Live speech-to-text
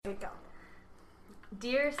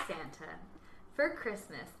Dear Santa, for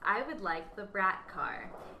Christmas, I would like the Brat car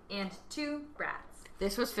and 2 brats.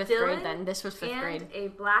 This was 5th Dylan grade then. This was 5th grade. And a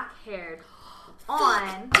black-haired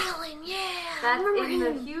on Dylan, yeah. that's in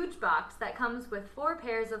the huge box that comes with 4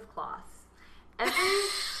 pairs of cloths. Every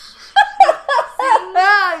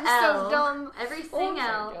I'm L, so dumb. Every Oh, I'm single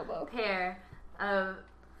sorry, Jobo. pair of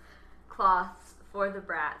cloths for the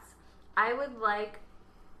brats. I would like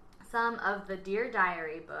some of the Dear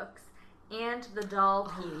Diary books and the Doll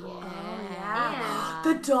People. Yeah.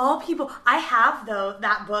 The Doll People. I have, though,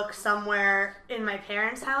 that book somewhere in my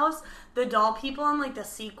parents' house. The Doll People and, like, the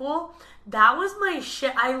sequel. That was my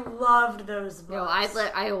shit. I loved those books. No,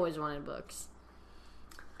 I always wanted books.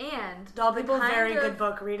 And Doll People, the kind very of good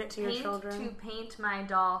book. Read it to your paint children. to paint my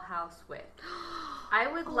dollhouse with. I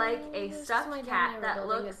would like a stuffed cat that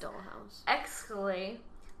looks excellently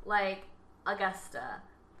like Augusta.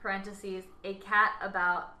 Parentheses, a cat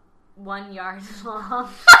about 1 yard long.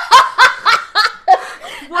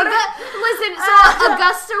 Listen, so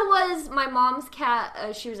Augusta was my mom's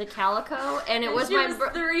cat. She was a calico, and it was she my. was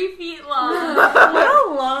 3 feet long. What a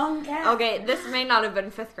long cat. Okay, this may not have been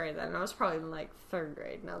 5th grade then. I was probably in like 3rd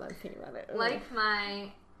grade. Now that I'm thinking about it, Like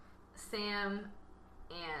my Sam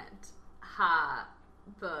and Ha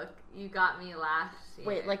book, you got me last year.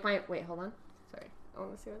 Wait, hold on. Sorry, I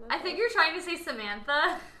want to see what that. I think you're trying to say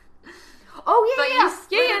Samantha. Oh yeah, But yeah, you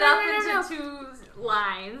split it up into no. 2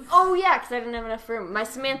 lines. Oh yeah, because I didn't have enough room. My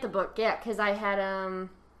Samantha book, yeah, because I had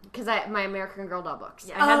my American Girl doll books.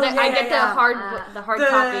 Yeah. I get the hard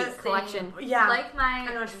copy same. collection. Yeah. Like my I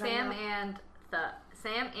know what you're talking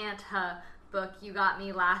Sam and Ha book you got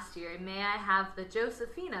me last year. May I have the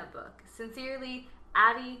Josephina book? Sincerely,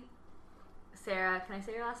 Addie Sarah. Can I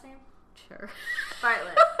say your last name? Sure.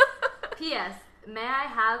 Bartlett. P.S. May I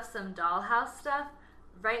have some dollhouse stuff?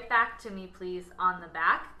 Write back to me, please, on the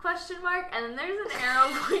back, ? And then there's an arrow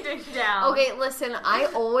pointing down. Okay, listen, I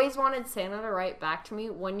always wanted Santa to write back to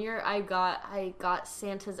me. One year I got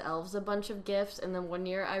Santa's elves a bunch of gifts, and then one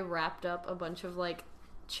year I wrapped up a bunch of, like,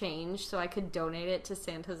 change so I could donate it to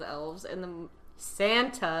Santa's elves, and then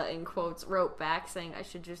Santa, in quotes, wrote back saying I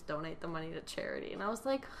should just donate the money to charity. And I was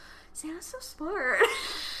like, Santa's so smart.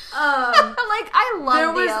 Like, I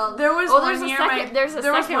love the elves. There was one year one.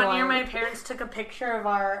 My parents took a picture of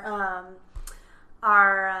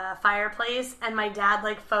our fireplace, and my dad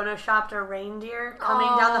like photoshopped a reindeer coming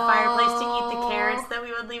down the fireplace to eat the carrots that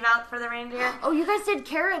we would leave out for the reindeer. Oh, you guys did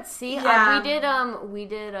carrots. See, Yeah. we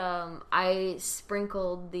did. I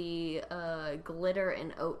sprinkled the glitter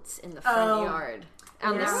and oats in the front yard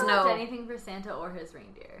on the We never snow. left anything for Santa or his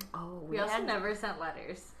reindeer. Oh, We also never sent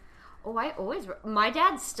letters. Oh, I always. My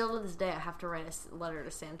dad still to this day. I have to write a letter to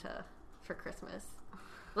Santa for Christmas.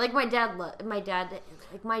 Like my dad loves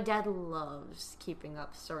keeping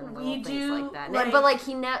up certain little things like that. But like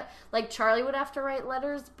like Charlie would have to write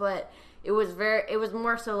letters, but it was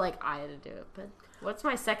more so like I had to do it. But what's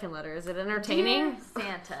my second letter? Is it entertaining? Dear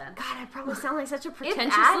Santa. God, I probably sound like such a It's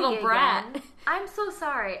pretentious Addie little brat. again. I'm so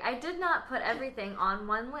sorry. I did not put everything on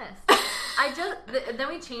one list. Then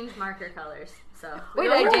we changed marker colors. So we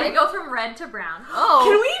go from red to brown. Oh,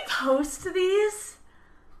 can we post these?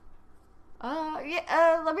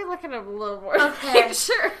 Let me look at them a little more. Okay.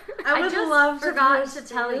 Sure. I just love forgot to to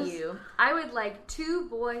tell you. I would like 2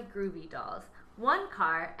 boy groovy dolls, 1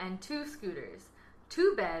 car and 2 scooters,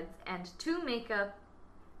 2 beds and 2 makeup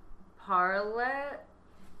parts.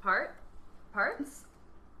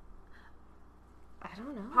 I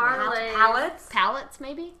don't know. Palettes,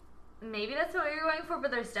 maybe. Maybe that's what you're going for, but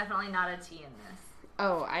there's definitely not a T in this.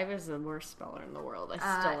 Oh, I was the worst speller in the world. I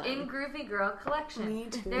still am. In Groovy Girl collection. Me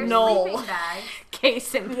too. There's No. sleeping bags.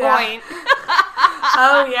 Case in point. Yeah.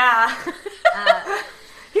 Oh yeah.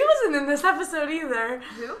 He wasn't in this episode either.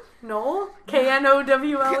 Who? Noel? Knowle?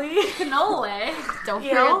 No way. Don't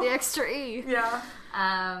You know? forget the extra E. Yeah.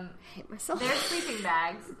 I hate myself. There's sleeping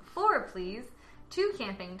bags. 4, please. 2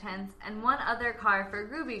 camping tents and 1 other car for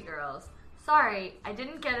Groovy Girls. Sorry, I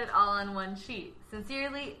didn't get it all on one sheet.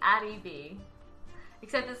 Sincerely, Addie B.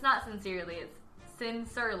 Except it's not sincerely, it's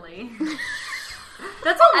sincerely.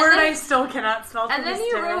 That's a word I still cannot spell to And then this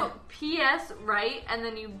you day. wrote P.S. right, and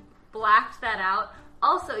then you blacked that out.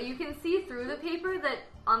 Also, you can see through the paper that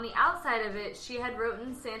on the outside of it, she had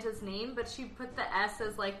written Santa's name, but she put the S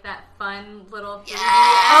as like that fun little 3D.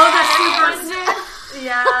 Oh,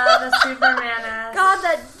 the Superman S. God,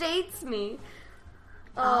 that dates me.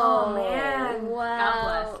 Oh, man. Wow. God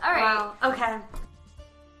bless. All right. Wow. Okay.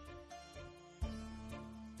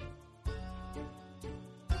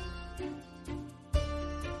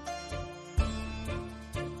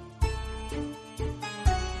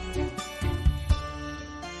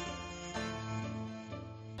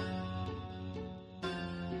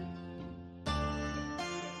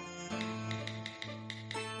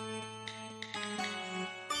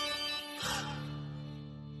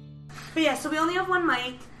 But yeah, so we only have one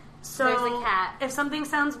mic. So There's a cat. If something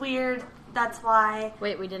sounds weird, that's why.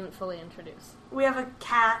 Wait, we didn't fully introduce. We have a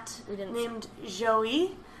cat named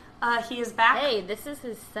Joey. He is back. Hey, this is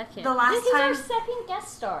his second. The last this is time- our second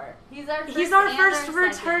guest star. He's our first, He's our and first our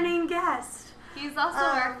returning guest. Second. He's also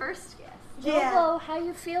our first guest. Yeah. Jovo, how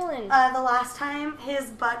you feeling? The last time his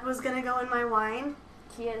butt was gonna go in my wine.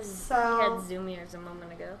 he had so- Zoom ears a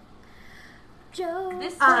moment ago. Joe.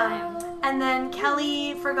 This time. And then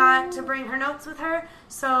Kelly forgot to bring her notes with her,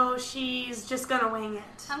 so she's just gonna wing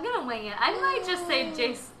it. I'm gonna wing it. I might just say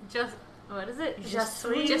what is it? Je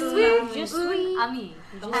suis Je un suis ami.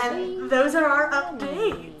 ami. And those are our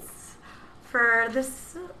updates for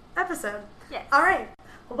this episode. Yes. All right.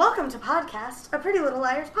 Well, welcome to Podcast, a Pretty Little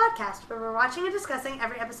Liars podcast, where we're watching and discussing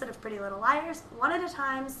every episode of Pretty Little Liars, one at a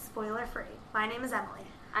time, spoiler free. My name is Emily.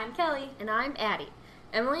 I'm Kelly. And I'm Addie.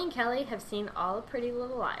 Emily and Kelly have seen all of Pretty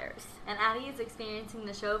Little Liars. And Addie is experiencing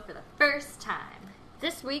the show for the first time.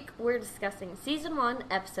 This week, we're discussing Season 1,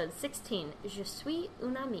 Episode 16, Je suis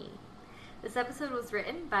un ami. This episode was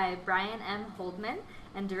written by Brian M. Holdman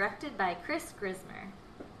and directed by Chris Grismer.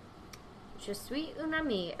 Je suis un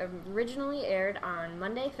ami originally aired on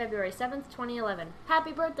Monday, February 7th, 2011.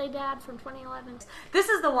 Happy birthday, Dad, from 2011. This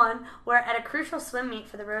is the one where, at a crucial swim meet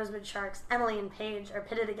for the Rosewood Sharks, Emily and Paige are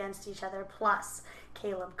pitted against each other, plus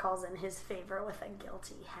Caleb calls in his favor with a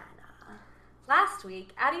guilty Hannah. Last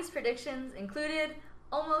week, Addie's predictions included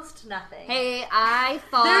almost nothing. Hey, I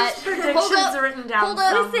thought... There's predictions written down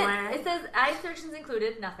somewhere. Listen, it says Addie's predictions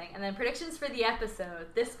included nothing, and then predictions for the episode,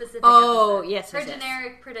 this specific Oh, episode. yes, Her yes, yes.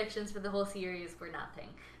 generic predictions for the whole series were nothing.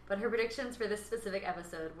 But her predictions for this specific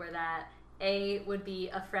episode were that A would be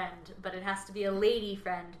a friend, but it has to be a lady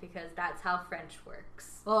friend because that's how French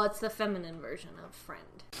works. Well, it's the feminine version of friend.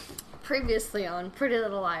 Previously on Pretty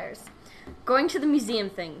Little Liars. Going to the museum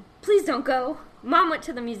thing. Please don't go. Mom went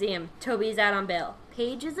to the museum. Toby's out on bail.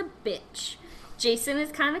 Paige is a bitch. Jason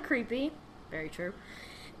is kind of creepy. Very true.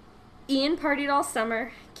 Ian partied all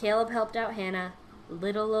summer. Caleb helped out Hannah.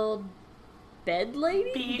 Little old bed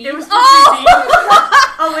lady? B. It was Oh!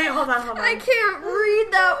 Oh, wait, hold on. I can't read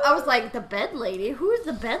that. I was like, the bed lady? Who is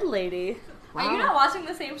the bed lady? Are you not watching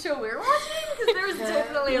the same show we're watching? Because there was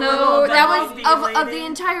definitely a No, little that bed was lady. of the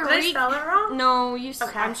entire Did I spell it wrong? No,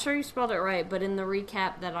 Okay. I'm sure you spelled it right, but in the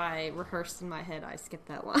recap that I rehearsed in my head, I skipped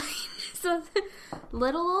that line. So,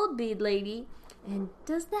 little old bead lady, and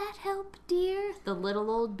does that help, dear? The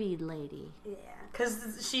little old bead lady. Yeah,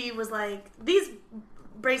 because she was like, these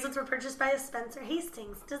bracelets were purchased by Spencer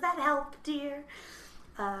Hastings. Does that help, dear?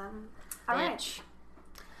 All right. Bitch.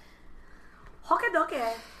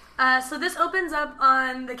 Hokadoke. So this opens up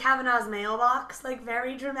on the Kavanaugh's mailbox, like,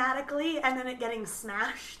 very dramatically, and then it getting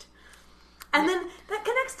smashed. And then that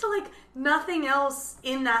connects to, like, nothing else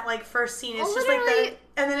in that, like, first scene. It's Well, just, like, literally-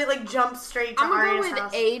 and then it, like, jumps straight to I'm gonna go Arya's with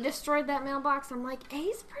house. A destroyed that mailbox. I'm like,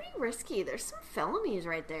 A's pretty risky. There's some felonies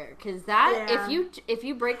right there, because that Yeah. if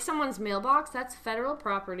you break someone's mailbox, that's federal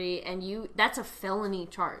property, and that's a felony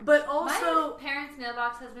charge. But My also, parents'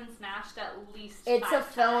 mailbox has been smashed at least it's a 5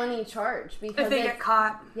 felony times. charge because if they get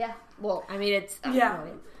caught. Yeah. Well, I mean, it's Yeah.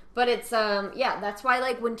 annoying. But it's yeah, that's why,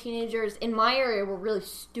 like, when teenagers in my area were really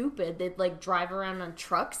stupid, they'd like drive around on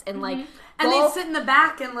trucks and like And go- they'd sit in the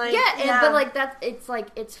back and, like, but like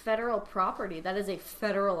it's federal property. That is a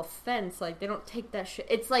federal offense. Like, they don't take that shit.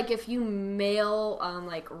 It's like if you mail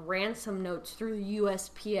like ransom notes through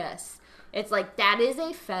USPS. It's like that is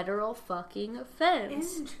a federal fucking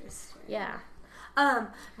offense. Interesting. Yeah.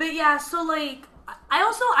 But yeah, so, like, I'm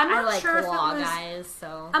I not like sure if it law was... guys,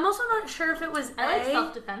 so I'm also not sure if it was I like A.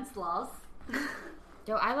 self-defense laws.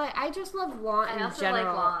 Yo, I just love law I in also like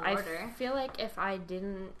general. Law and I Order. feel like if I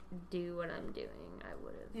didn't do what I'm doing, I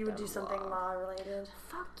would have. You would do something law related.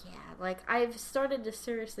 Fuck yeah! Like, I've started to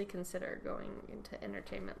seriously consider going into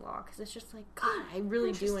entertainment law because it's just like, God, I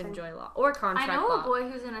really do Interesting. enjoy law or I contract know law. a boy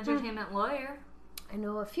who's an entertainment lawyer. I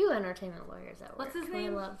know a few entertainment lawyers at work. What's his who I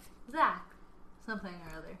name? love. Zach. Something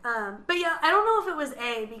or other. But yeah, I don't know if it was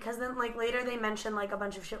A, because then, like, later they mentioned, like, a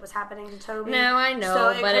bunch of shit was happening to Toby. No, I know, So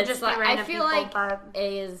it but could it's just be like I random feel people, like but...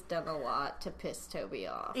 A has done a lot to piss Toby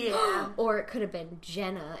off. Yeah. Or it could have been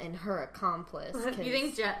Jenna and her accomplice. 'cause You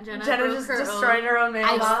think Jenna Jenna broke just her destroyed her own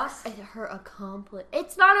mailbox. her accomplice.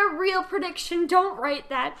 It's not a real prediction. Don't write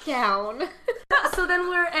that down. So then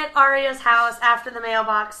we're at Arya's house after the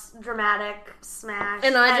mailbox dramatic smash.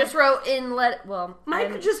 And I just wrote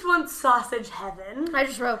Mike just wants sausage heaven. I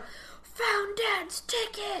just wrote, found Dad's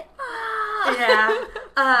ticket. Ah.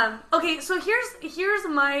 Yeah. Okay, so here's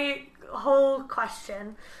my whole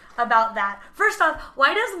question about that. First off,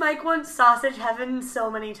 why does Mike want sausage heaven so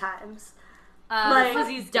many times? Like, because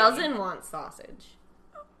he's Doesn't want sausage.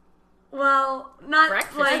 Well, not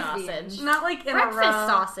Breakfast like sausage. not like in Breakfast a row.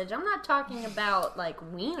 sausage. I'm not talking about like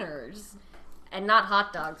wieners. And not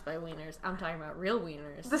hot dogs by wieners. I'm talking about real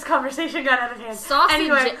wieners. This conversation got out of hand. Sausage.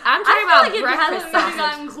 Anyway, I'm talking about it breakfast hasn't sausage.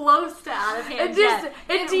 gotten close to out of hand yet.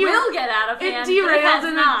 It will get out of It hand. derailed but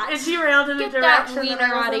in not. it derailed in a Get that direction wiener that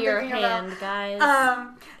I out wasn't of your thinking about.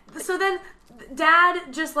 hand, guys. So then,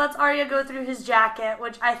 Dad just lets Arya go through his jacket,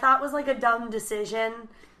 which I thought was like a dumb decision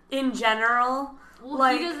in general. Well,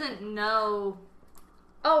 like, he doesn't know.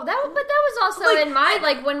 Oh, but that was also Like, in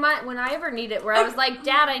my when I ever need it, where I was like,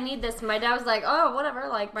 Dad, I need this. And my dad was like, oh, whatever,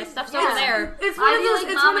 like my stuff's over there. It's one I'd of be those.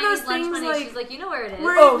 like, It's Mom, one of I those need lunch things money. like She's like, you know where it is.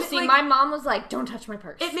 Where- Oh, Like- see, my mom was like, don't touch my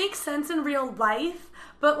purse. it makes sense in real life,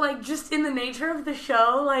 but like just in the nature of the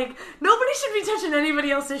show, like nobody should be touching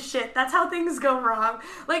anybody else's shit. That's how things go wrong.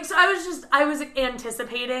 Like, so I was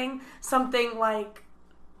anticipating something like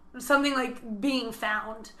being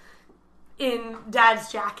found in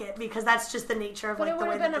Dad's jacket, because that's just the nature of But like it the would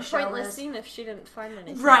way have that been the a show pointless is. scene if she didn't find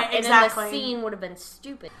anything. Right, and exactly. And then the scene would have been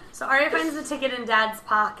stupid. So Arya finds the ticket in Dad's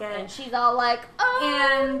pocket. And she's all like,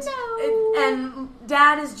 oh, And no. and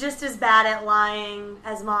Dad is just as bad at lying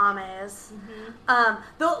as Mom is.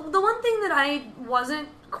 The one thing that I wasn't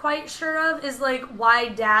quite sure of is like why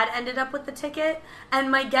Dad ended up with the ticket, and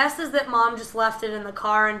my guess is that Mom just left it in the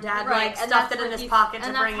car and Dad like and stuffed that's it in what his he- pocket to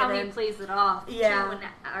and bring that's how it he in. plays it off. Yeah. Too, when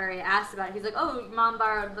Arya asked about it, he's like, "Oh, Mom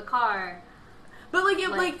borrowed the car." But like it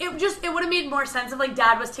would have made more sense if like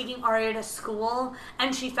Dad was taking Arya to school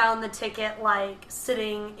and she found the ticket like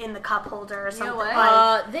sitting in the cup holder or something. what?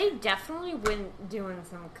 Like, They definitely went doing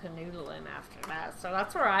some canoodling after that. So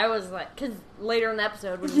that's where I was like, because later in the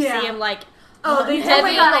episode, when you Yeah. see him like, they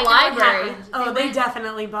heavy definitely in the library. They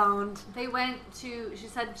definitely boned. They went to. She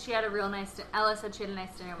said she had a real nice. Ella said she had a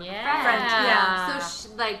nice dinner with Yeah. a friend. Yeah.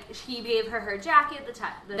 So he gave her jacket.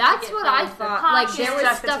 The That's ticket what fell I into the thought. pocket. Like, there She was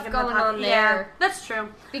stuck the stuff ticket in the going pocket. on Yeah, there. that's true.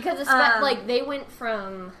 Because it's Um, they went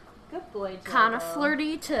from Good boy. kind of Joe.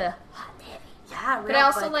 flirty to hot daddy. Yeah, real But I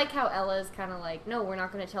also quick. like how Ella is kind of like, no, we're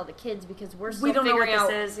not going to tell the kids because we're still We don't know what figuring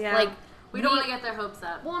this out. is, yeah. Like, We don't want to get their hopes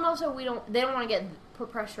up. Well, and also they don't want to put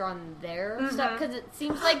pressure on their stuff because it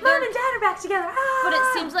seems like Mom they're. and Dad are back together. Ah! But it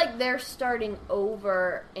seems like they're starting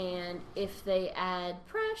over, and if they add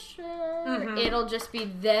pressure, it'll just be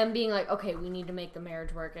them being like, okay, we need to make the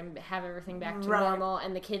marriage work and have everything back to Right. normal,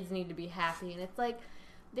 and the kids need to be happy. And it's like,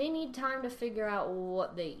 they need time to figure out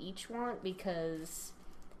what they each want because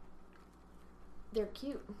they're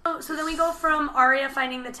cute. So then we go from Arya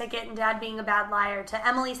finding the ticket and Dad being a bad liar to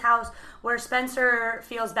Emily's house where Spencer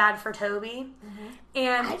feels bad for Toby.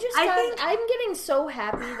 And I I think I'm getting so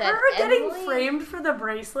happy that her getting Emily, framed for the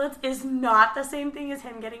bracelets is not the same thing as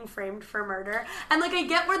him getting framed for murder. And like I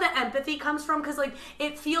get where the empathy comes from because like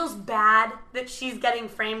it feels bad that she's getting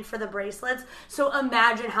framed for the bracelets. So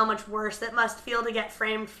imagine how much worse it must feel to get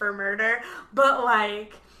framed for murder. But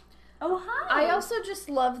like, oh hi. I also just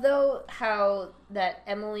love though how that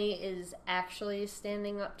Emily is actually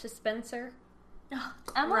standing up to Spencer.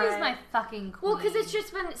 Emily is Right. my fucking queen. Well, because it's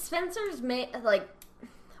just been Spencer's made like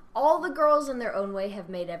all the girls in their own way have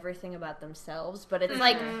made everything about themselves, but it's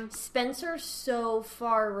like Spencer's so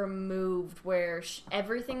far removed where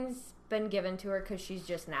everything's been given to her because she's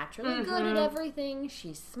just naturally good at everything.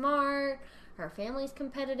 She's smart. Her family's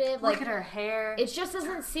competitive. Look Like at her hair. it just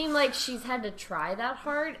doesn't seem like she's had to try that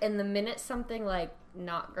hard. And the minute something like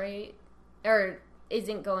not great or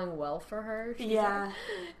isn't going well for her, she's Yeah.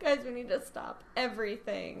 like, guys, we need to stop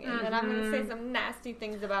everything. And then I'm going to say some nasty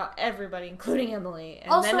things about everybody, including Emily. And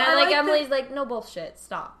Also, then I like like Emily's like, no bullshit,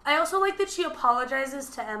 stop. I also like that she apologizes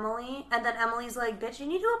to Emily, and then Emily's like, "Bitch, you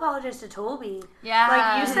need to apologize to Toby." Yeah.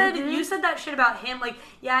 Like you said that shit about him. Like,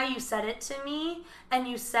 yeah, you said it to me, and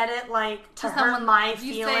you said it like to hurt my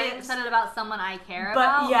you feelings. said it about someone I care But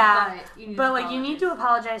about. yeah, but but like you need to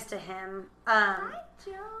apologize to him.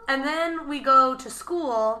 Joe. And then we go to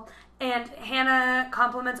school, and Hannah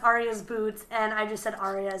compliments Arya's boots, and I just said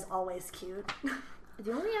Arya is always cute.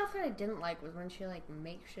 The only outfit I didn't like was when she like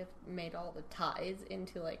makeshift made all the ties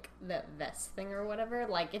into like that vest thing or whatever.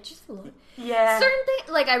 Like it just looked Yeah. certain things.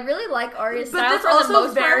 Like I really like Arya's But style that's for the also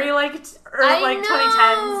most very part. like I like know.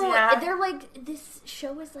 2010s. Yeah. They're like this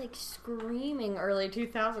show is like screaming early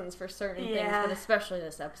 2000s for certain things, Yeah. but especially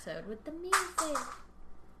this episode with the music.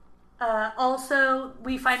 Also,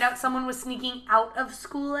 we find out someone was sneaking out of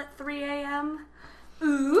school at 3 a.m.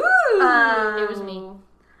 Ooh. It was me.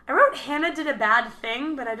 I wrote Hannah did a bad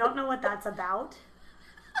thing, but I don't know what that's about.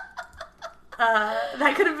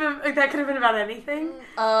 That could have been about anything.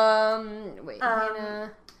 Wait, Um,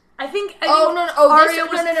 Hannah. I think. Oh no! Oh, Arya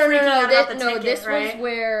this, was no! freaking out about the ticket, This right? was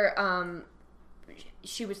where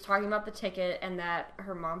she was talking about the ticket and that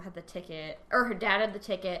her mom had the ticket, or her dad had the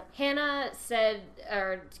ticket. Hannah said,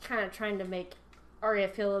 or kind of trying to make Arya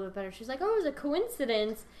feel a little bit better. She's like, oh, it was a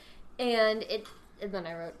coincidence. And then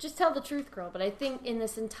I wrote, just tell the truth, girl. But I think in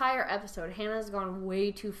this entire episode, Hannah's gone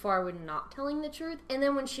way too far with not telling the truth. And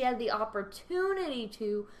then when she had the opportunity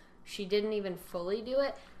to, she didn't even fully do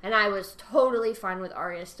it. And I was totally fine with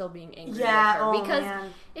Arya still being angry with her.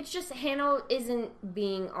 Because it's just Hannah isn't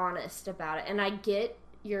being honest about it. And I get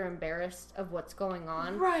you're embarrassed of what's going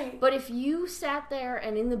on. Right. But if you sat there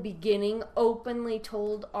and in the beginning openly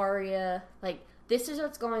told Arya, like, this is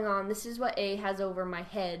what's going on, this is what A has over my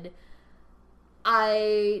head,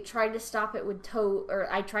 I tried to stop it with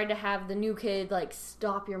I tried to have the new kid, like,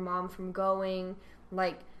 stop your mom from going,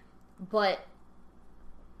 like, but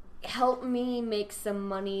help me make some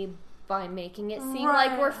money by making it seem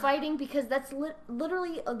like we're fighting, because that's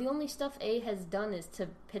literally the only stuff A has done is to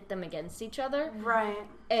pit them against each other. Right.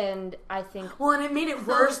 And I think... Well, and it made it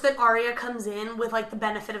worse that Arya comes in with, like, the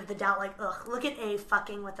benefit of the doubt, like, ugh, look at A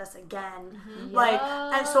fucking with us again. Mm-hmm. Like,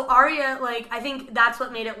 and so Arya, like, I think that's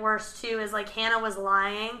what made it worse, too, is, like, Hannah was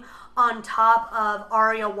lying on top of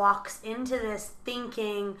Arya walks into this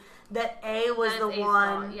thinking that A was the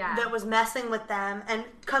one that was messing with them, and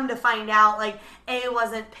come to find out, like, A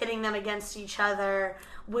wasn't pitting them against each other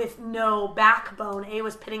with no backbone. A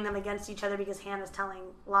was pitting them against each other because Hannah's telling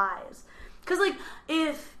lies. Because, like,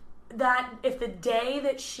 if the day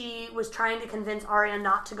that she was trying to convince Arya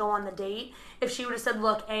not to go on the date, if she would have said,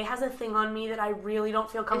 look, A has a thing on me that I really don't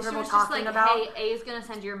feel comfortable talking about. Hey, A is going to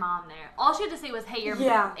send your mom there. All she had to say was, hey, A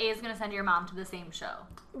is going to send your mom to the same show.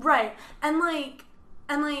 Right. And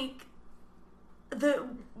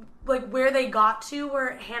where they got to,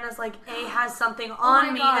 where Hannah's like, A has something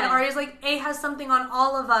on me, and Arya's like, A has something on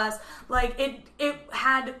all of us. Like, it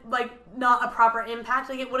had, like, not a proper impact.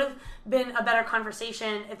 Like, it would have been a better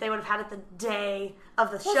conversation if they would have had it the day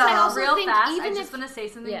of the show. I just want to say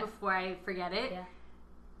something before I forget it. Yeah.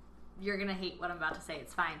 You're going to hate what I'm about to say.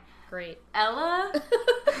 It's fine. Great. Ella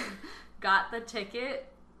got the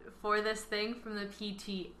ticket for this thing from the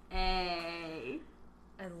PTA.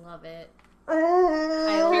 I love it.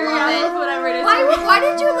 I love it. Whatever it is. Why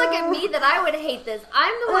did you look at me that I would hate this?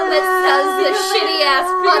 I'm the one that says the shitty ass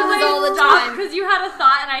puns all the time. Because you had a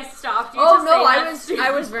thought and I stopped you. Oh no,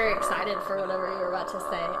 I was very excited for whatever you were about to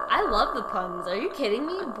say. I love the puns. Are you kidding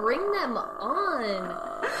me? Bring them on.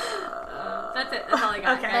 That's it. That's all I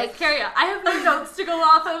got. Okay. Like, carry on. I have no notes to go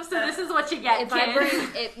off of, so this is what you get,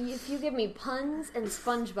 if you give me puns and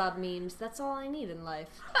SpongeBob memes, that's all I need in life.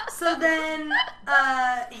 So then,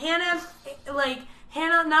 Hannah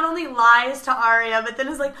not only lies to Arya, but then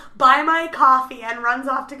is like, buy my coffee, and runs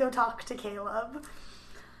off to go talk to Caleb.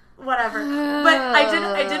 Whatever. But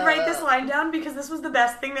I did write this line down because this was the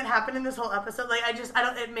best thing that happened in this whole episode. Like,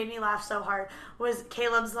 it made me laugh so hard. Was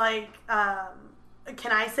Caleb's like,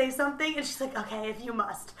 can I say something? And she's like, okay, if you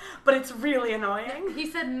must. But it's really annoying. He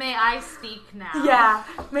said, may I speak now? Yeah,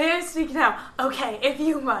 may I speak now? Okay, if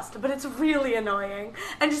you must. But it's really annoying.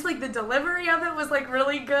 And just, like, the delivery of it was, like,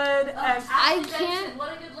 really good. And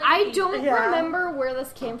I don't remember where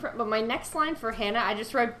this came from, but my next line for Hannah, I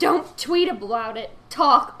just wrote, don't tweet about it,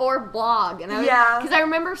 talk, or blog. And because I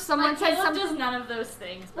remember someone said something. Does none of those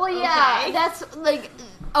things. Well, yeah, that's, like...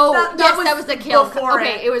 Oh, that was the kill.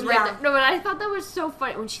 Okay, it was right there. No, but I thought that was so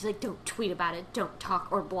funny when she's like, don't tweet about it, don't talk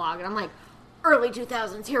or blog. And I'm like, early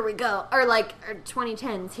 2000s, here we go. Or like,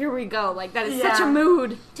 2010s, here we go. Like, that is such a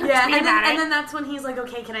mood. Don't tweet about it. And then that's when he's like,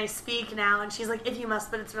 okay, can I speak now? And she's like, if you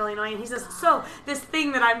must, but it's really annoying. And he says, so, this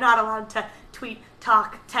thing that I'm not allowed to tweet,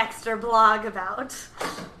 talk, text, or blog about.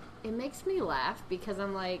 It makes me laugh because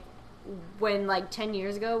I'm like, when, like, 10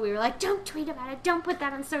 years ago, we were like, don't tweet about it, don't put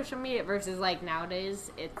that on social media, versus, like,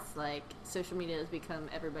 nowadays, it's, like, social media has become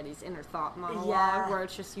everybody's inner thought monologue, where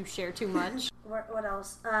it's just you share too much. What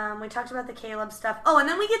else? We talked about the Caleb stuff. Oh, and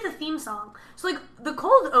then we get the theme song. So, like, the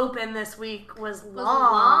cold open this week was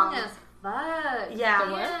long as fuck.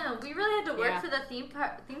 Yeah. We really had to work for the theme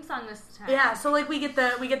song this time. Yeah, so, like, we get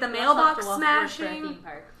the mailbox smashing.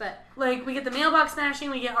 We get the mailbox smashing,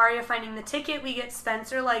 we get Arya finding the ticket, we get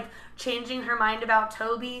Spencer, like, changing her mind about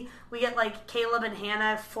Toby, we get, like, Caleb and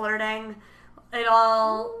Hannah flirting, and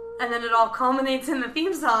then it all culminates in the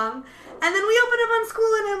theme song, and then we open up on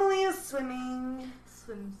school and Emily is swimming.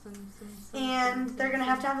 Swim. And they're gonna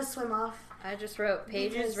have to have a swim off. I just wrote,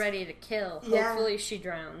 Paige is ready to kill. Hopefully she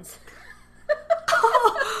drowns.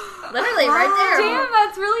 Literally, right there. Damn,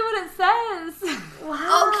 that's really what it says.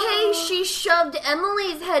 Wow. Okay, she shoved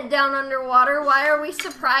Emily's head down underwater. Why are we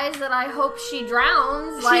surprised that I hope she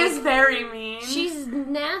drowns? She is very mean. She's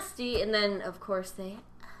nasty. And then, of course,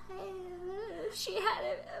 she's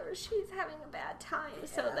having a bad time,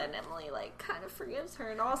 so then Emily like kind of forgives her,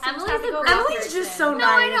 and also Emily's just so nice. No,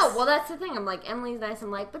 I know. Well, that's the thing. I'm like, Emily's nice.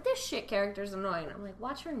 I'm like, but this shit character's annoying. I'm like,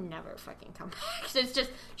 watch her never fucking come back. It's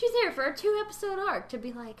just she's here for a 2-episode arc to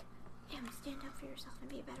be like, stand up for yourself and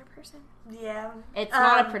be a better person. Yeah. It's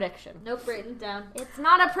not a prediction. Nope, written down. It's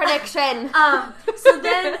not a prediction. So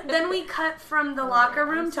then we cut from the locker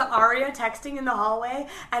room to Arya texting in the hallway,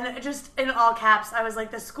 and it just in all caps, I was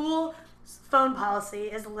like, the school phone policy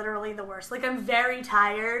is literally the worst. Like, I'm very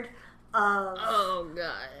tired of... Oh,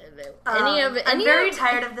 God. I'm very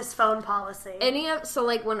tired of this phone policy. So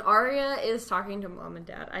like when Arya is talking to mom and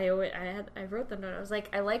dad, I wrote the note. I was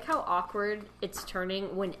like, I like how awkward it's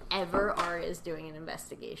turning whenever Arya is doing an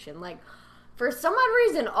investigation. Like, for some odd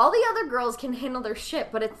reason, all the other girls can handle their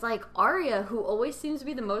shit, but it's like Arya, who always seems to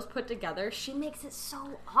be the most put together, she makes it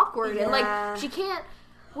so awkward and like she can't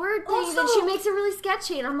word things and she makes it really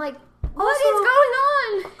sketchy. And I'm like, what is going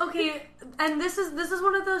on? Okay, and this is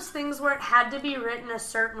one of those things where it had to be written a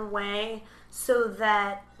certain way so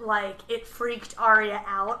that like it freaked Arya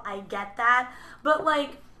out. I get that, but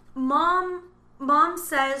like mom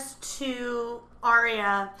says to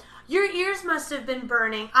Arya, "Your ears must have been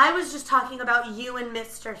burning. I was just talking about you and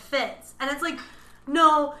Mr. Fitz," and it's like,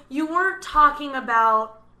 no, you weren't talking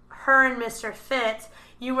about her and Mr. Fitz.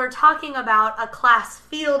 You were talking about a class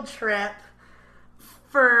field trip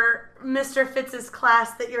for Mr. Fitz's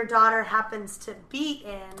class that your daughter happens to be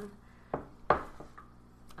in.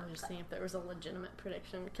 I was just seeing if there was a legitimate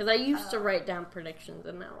prediction. Because I used to write down predictions,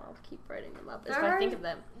 and now I'll keep writing them up as I think of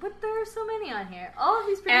them. But there are so many on here. All of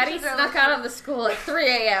these predictions Addie snuck out of the school at 3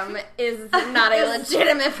 a.m. is not a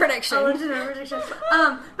legitimate prediction. A legitimate prediction.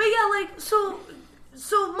 But yeah, like, so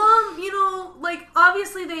mom, you know, like,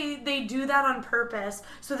 obviously they do that on purpose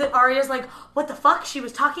so that Arya's like, what the fuck? She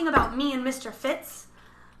was talking about me and Mr. Fitz?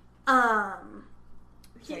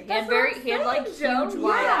 He had like huge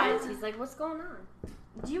wide eyes. He's like, what's going on?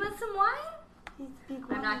 Do you want some wine?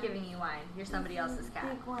 I'm not giving you wine. You're somebody else's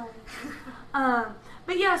cat.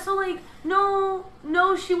 But yeah, so like, no,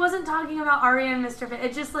 she wasn't talking about Arya and Mr. Fitz.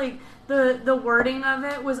 It just like the wording of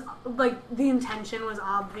it was like the intention was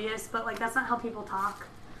obvious, but like that's not how people talk.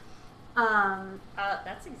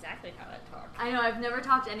 That's exactly how I talk. I know, I've never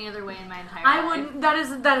talked any other way in my entire I life. wouldn't. That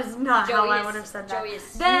is not how I would have said that. Joey is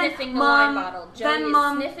sniffing the wine bottle. Joey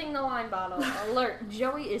is sniffing the wine bottle. Alert!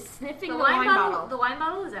 Joey is sniffing the wine bottle. The wine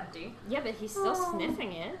bottle is empty. Yeah, but he's still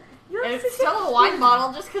sniffing it. It's still a wine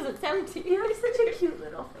bottle just because it's empty. You have such a cute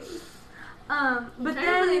little face. But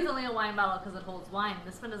technically it's only a wine bottle because it holds wine.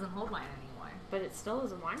 This one doesn't hold wine anymore. But it still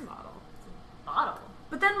is a wine bottle. It's a bottle.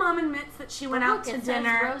 But then Mom admits that she went out to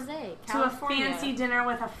dinner, to a fancy dinner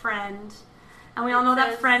with a friend. And we all know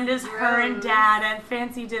that friend is her and Dad, and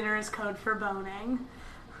fancy dinner is code for boning.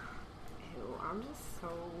 Ew, I'm just so...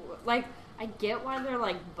 Like, I get why they're,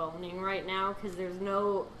 like, boning right now, because there's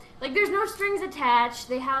no strings attached,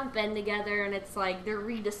 they haven't been together, and it's like, they're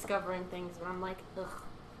rediscovering things, but I'm like, ugh.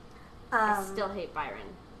 I still hate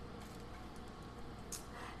Byron.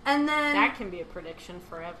 And then... That can be a prediction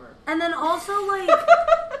forever. And then also, like...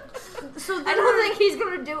 I don't think he's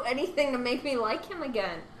going to do anything to make me like him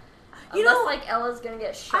again. Unless, like, Ella's going to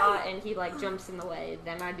get shot and he, like, jumps in the way,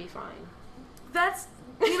 then I'd be fine. That's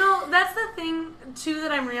the thing, too,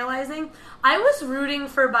 that I'm realizing. I was rooting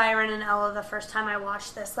for Byron and Ella the first time I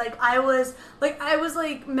watched this. I was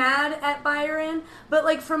mad at Byron, but,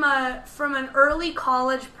 like, from an early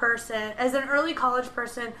college person, as an early college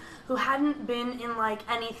person who hadn't been in, like,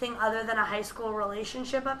 anything other than a high school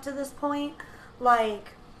relationship up to this point,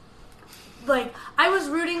 like, I was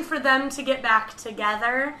rooting for them to get back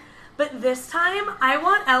together. But this time, I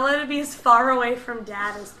want Ella to be as far away from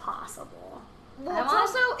Dad as possible. Well,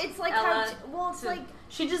 it's like Ella like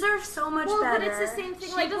she deserves so much better. Well, but it's the same thing.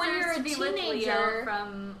 She like when you're a be with Leo teenager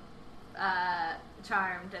from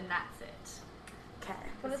Charmed, and that's it. Okay,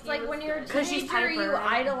 but it's like when you're a teenager, you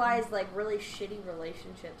idolize like really shitty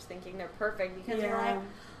relationships, thinking they're perfect because you're like,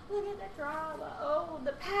 look at the drama, oh,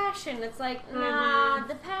 the passion. It's like, nah,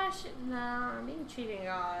 the passion, nah, being cheating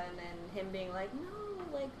on, and him being like,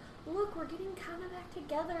 no, like, look, we're getting kind of back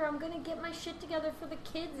together. I'm gonna get my shit together for the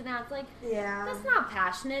kids now. It's like, that's not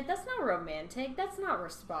passionate. That's not romantic. That's not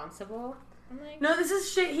responsible. I'm like, no, this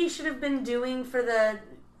is shit he should have been doing for the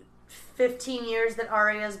 15 years that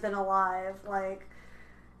Arya's been alive. Like,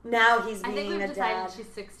 now he's being a dad. I think we've decided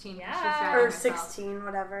she's 16. Yeah. Or 16,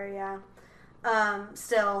 whatever, yeah.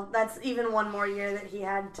 Still, that's even one more year that he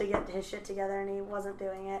had to get his shit together and he wasn't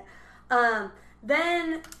doing it.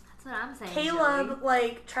 Then... That's what I'm saying. Caleb, Joey.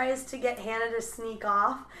 like, tries to get Hannah to sneak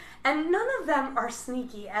off, and none of them are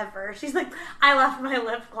sneaky ever. She's like, I left my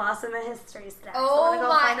lip gloss in the history stack. Oh so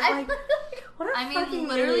my! I'm like, what a I fucking mean,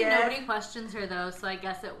 literally idiot. nobody questions her though, so I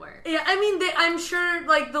guess it works. Yeah, I mean, I'm sure,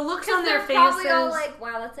 like, the looks on their they're faces. probably all like,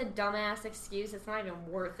 wow, that's a dumbass excuse. It's not even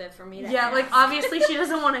worth it for me to yeah, ask. like, obviously she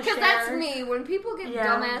doesn't want to share. Because that's me. When people give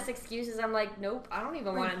Yeah. dumbass excuses, I'm like, nope, I don't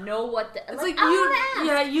even want to know what the... It's like, like, I you, don't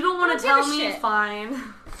wanna ask. yeah, you don't want I to don't tell give a me, shit. fine.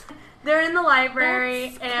 They're in the library,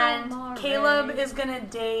 That's and calamari. Caleb is gonna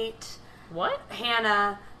date What?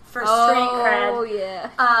 Hannah for street cred. Oh, yeah.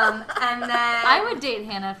 And then I would date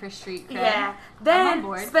Hannah for street cred. yeah. I'm Then on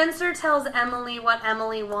board. Spencer tells Emily what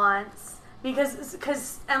Emily wants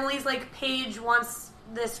because Emily's like, Paige wants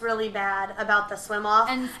this really bad about the swim off,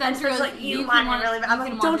 And Spencer Spencer's goes, like, "You you can want want it really it- bad. you I'm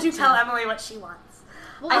can like, want don't you it tell too." Emily what she wants.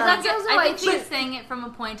 Well, I that's think, also I I think she's think... saying it from a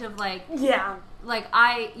point of like, Yeah.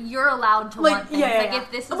 you're allowed to Like, want things. yeah, Like yeah.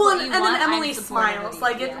 if this is Well, what and you then want, Emily I'm supportive smiles of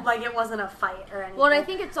like you. it wasn't a fight or anything. Well, and I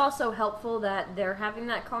think it's also helpful that they're having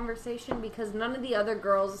that conversation because none of the other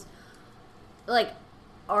girls, like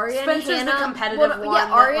Arya Spencer's and the Hannah, competitive well, one yeah,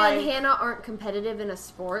 that, Arya like- and Hannah aren't competitive in a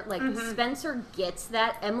sport. Like Mhm. Spencer gets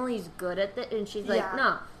that. Emily's good at it, and she's like, Yeah.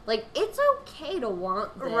 no, like it's okay to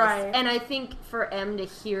want this. Right. And I think for Em to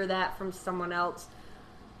hear that from someone else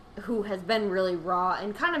who has been really raw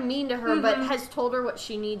and kind of mean to her, but Mhm. has told her what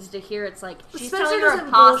she needs to hear, it's like she's Spencer telling her a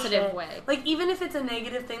doesn't positive bullshit. way. Like, even if it's a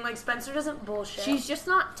negative thing, like, Spencer doesn't bullshit. She's just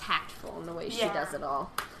not tactful in the way she Yeah. does it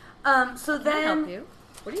all. So Can I help then you?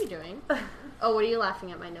 What are you doing? Oh, what are you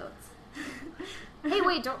laughing at my notes? Hey,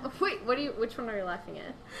 wait, wait, which one are you laughing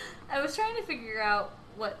at? I was trying to figure out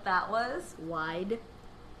what that was. Wide.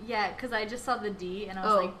 Yeah, because I just saw the D and I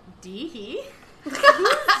was Oh. like, D-he? Who's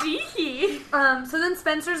D-he? so then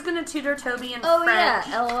Spencer's gonna tutor Toby in Oh French.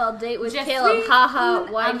 yeah, LOL date with Je Caleb. suis Haha,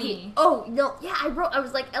 un why ami. he? Oh no, yeah, I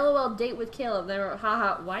was like LOL date with Caleb. Then I wrote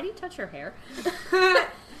haha, why do you touch her hair?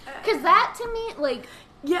 Because that to me, like,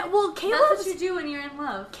 Yeah, well, That's Caleb's what you do when you're in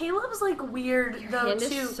love. like weird your though hand too.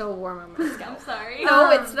 is so warm on my I'm scalp. sorry. No,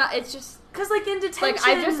 Um, it's not. It's just Cause like in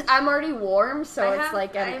detention, like I'm already warm, so I it's have-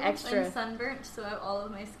 like an I'm extra. sunburnt, so all of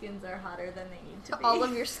my skins are hotter than they need to be. All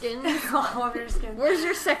of your skin. all of your skin. Where's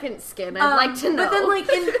your second skin? I'd like to know. But then, like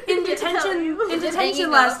in Can't detention, tell you. in Is it detention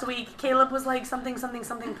hanging last up? week, Caleb was like something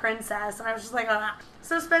princess, and I was just like, ah.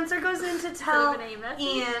 So Spencer goes in to tell Sort of an A-message.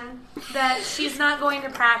 Ian that she's not going to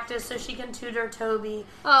practice, so she can tutor Toby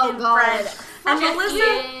Oh, in God. French. And Just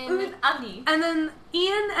Melissa, Ian, ami. and then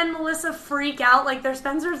Ian and Melissa freak out like they're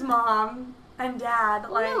Spencer's mom and dad.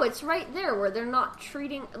 Well, Like, no, it's right there where they're not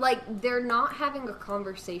treating they're not having a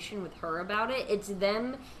conversation with her about it. It's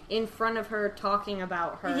them in front of her talking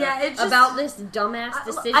about her. Yeah, it just- about this dumbass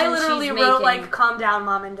decision I literally she's wrote making. like, "Calm down,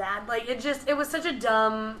 mom and dad." Like it was such a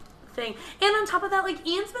dumb thing. And on top of that, like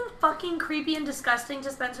Ian's been fucking creepy and disgusting to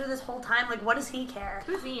Spencer this whole time. Like, what does he care?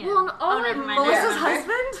 Who's Ian? Well, and all never it- mind, I Melissa's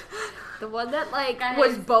remember. husband. the one that Guys,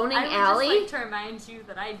 was boning I would Allie. just like to remind you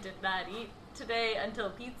that I did not eat today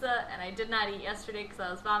until pizza, and I did not eat yesterday because I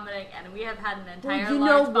was vomiting, and we have had an entire Well, you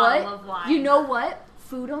know large bottle what? of wine. You know what?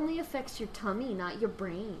 Food only affects your tummy, not your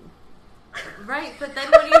brain. Right, but then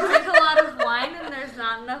when you drink a lot of wine and there's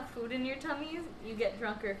not enough food in your tummies, you get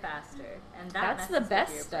drunker faster, and that That's messes the with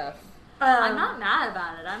best your stuff. brain. I'm not mad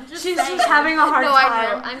about it. I'm just She's saying. just having a hard No, time. I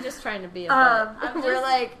know. I'm just trying to be a Um, butt. I'm We're just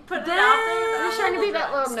like, putting it then- out there. I'm just trying to be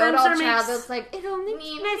that little Spencer know-it-all makes- child that's like, it only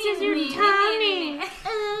messes your tummy.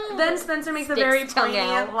 Then Spencer makes a Sticks very tongue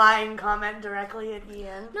poignant out. line comment directly at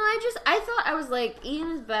Ian. No, I thought, I was like,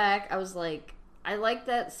 Ian's back. I was like, I like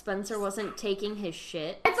that Spencer wasn't taking his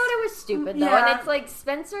shit. I thought it was stupid, though. Yeah. And it's like,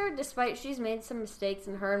 Spencer, despite she's made some mistakes,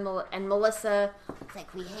 and her and Melissa, it's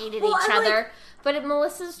like, we hated Well, each and, other. But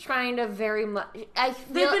Melissa's trying to very much... I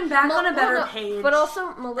feel, They've been back on a better no, page But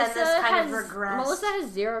also, Melissa this kind of has... regressed. Melissa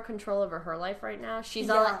has zero control over her life right now. She's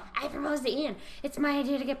all Yeah. like, I proposed to Ian. It's my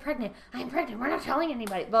idea to get pregnant. I'm pregnant. We're not telling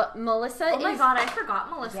anybody. But Melissa Oh my is... god, I forgot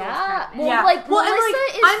Melissa was Yeah. pregnant. Well, Yeah. like, well, and, Melissa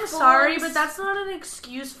like, is I'm sorry, full- but that's not an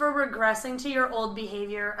excuse for regressing to your old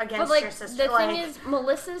behavior But against like your sister. the like, thing is,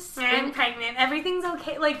 Melissa's I'm spinning. pregnant. Everything's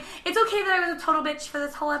okay. Like, it's okay that I was a total bitch for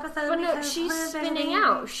this whole episode. But no, because she's we're spinning baby.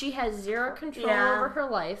 out. She has zero control Yeah. over her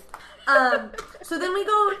life. So then we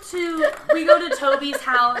go to Toby's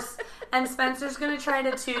house, and Spencer's gonna try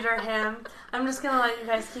to tutor him. I'm just gonna let you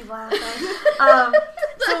guys keep laughing.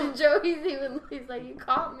 So he's like, you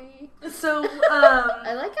caught me. So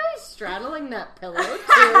I like how he's straddling that pillow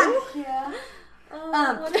too. yeah.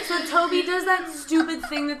 What is- So Toby does that stupid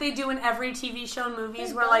thing that they do in every TV show and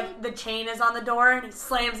movies where, like, the chain is on the door and he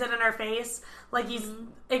slams it in her face. Like, he's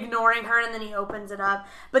ignoring her and then he opens it up.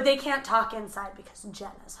 But they can't talk inside because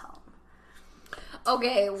Jenna's home.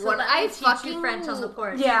 Okay, So what let I me teach fucking you French on the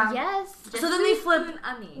porch. Yeah. Yes. So then they flip.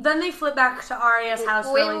 Then they flip back to Arya's house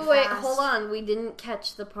really Wait, fast. hold on. We didn't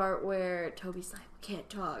catch the part where Toby's like, can't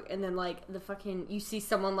talk. And then, like, you see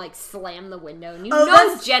someone, like, slam the window. And you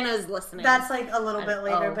know Jenna's listening. That's, like, a little bit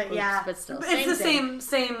later, but oops, yeah. but still, It's the thing.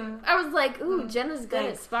 same. I was like, ooh, Jenna's good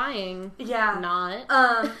at spying. Yeah.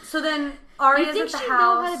 Not. So then You Arya's think at the she'd house.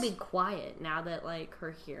 know how to be quiet now that, like,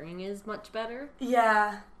 her hearing is much better?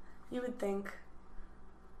 Yeah. You would think.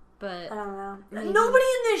 But I don't know. maybe. Nobody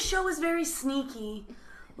in this show is very sneaky.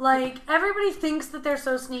 Like, everybody thinks that they're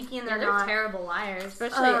so sneaky and they're They're not. terrible liars.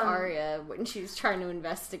 Especially Arya when she's trying to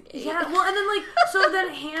investigate. Yeah, well, and then, like, so then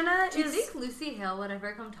Hannah Do you is... think Lucy Hale would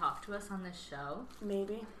ever come talk to us on this show?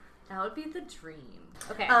 Maybe. That would be the dream.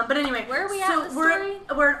 Okay. But anyway, Where are we so at in the story?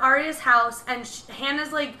 we're at Arya's house, and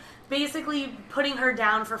Hannah's, like, basically putting her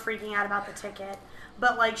down for freaking out about the ticket.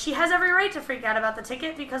 But, like, she has every right to freak out about the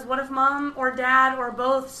ticket because what if mom or dad or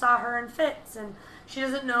both saw her in fits and she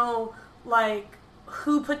doesn't know, like,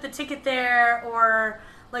 who put the ticket there or,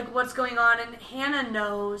 like, what's going on. And Hannah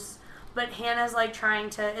knows, but Hannah's, like, trying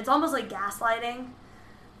to... It's almost like gaslighting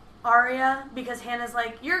Arya because Hannah's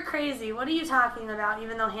like, you're crazy. What are you talking about?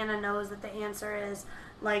 Even though Hannah knows that the answer is,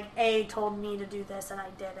 like, A told me to do this and I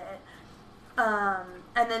did it.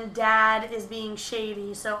 And then dad is being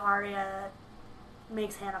shady, so Arya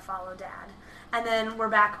makes Hannah follow dad. And then we're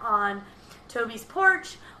back on Toby's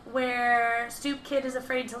porch where Stoop Kid is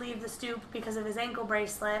afraid to leave the stoop because of his ankle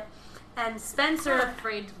bracelet. And Spencer... I'm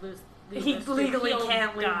afraid to leave He the stoop. legally He'll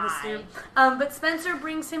can't leave the die. stoop. But Spencer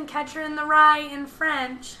brings him Catcher in the Rye in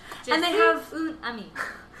French. And they have...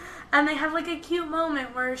 And they have, like, a cute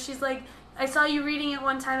moment where she's like, I saw you reading it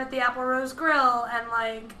one time at the Apple Rose Grill, and,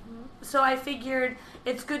 like, so I figured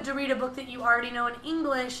it's good to read a book that you already know in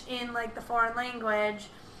English in, like, the foreign language.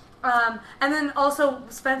 And then also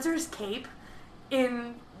Spencer's cape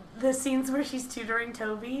in the scenes where she's tutoring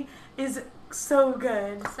Toby is so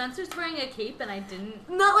good. Spencer's wearing a cape and I didn't...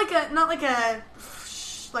 Not like a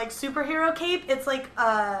superhero cape. It's like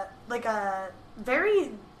a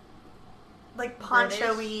very like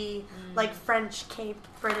poncho-y, like French cape,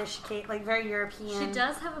 British cape, like very European. She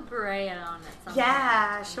does have a beret on at some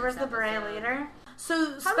Yeah, point she in wears this the beret episode. later.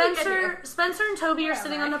 So How did we get here? Spencer and Toby Where are am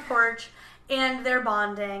sitting I? on the porch and they're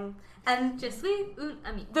bonding. And Je suis un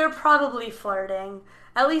ami. they're probably flirting.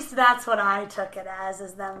 At least that's what I took it as,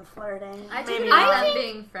 is them flirting. I took Maybe it not. as them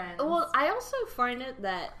being friends. Well, I also find it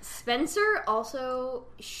that Spencer also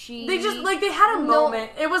They just, like, they had a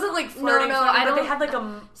moment. It wasn't, like, flirting, No, flirting, I but they don't- had, like,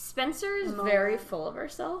 a... Spencer is moment. very full of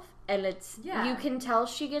herself, and Yeah. you can tell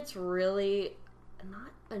she gets really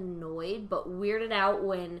not annoyed, but weirded out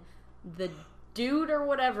when the dude or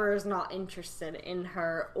whatever is not interested in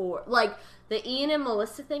her, or like the Ian and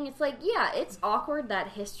Melissa thing. It's like, yeah, it's awkward, that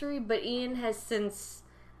history, but Ian has since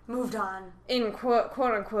moved on. in quote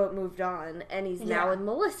unquote moved on, and he's now Yeah. with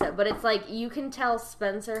Melissa. But it's like you can tell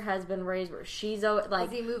Spencer has been raised where she's like,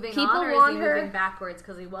 is he moving people on or want is he her. moving backwards?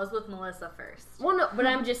 Because he was with Melissa first. Well, no, but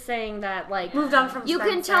I'm just saying that, like, Moved on from you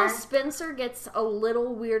Spencer. can tell Spencer gets a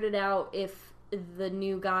little weirded out if the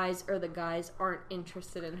new guys or the guys aren't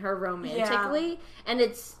interested in her romantically, and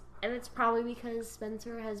it's probably because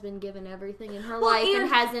Spencer has been given everything in her life and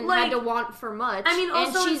hasn't like, had to want for much. I mean,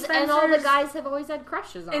 also and all the guys have always had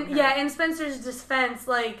crushes on her. Yeah, in Spencer's defense,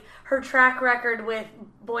 like, her track record with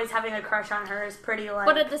boys having a crush on her is pretty, like...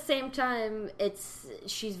 But at the same time,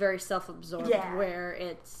 she's very self-absorbed, Yeah. where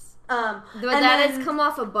it's... and that then- has come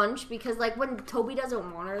off a bunch because, like, when Toby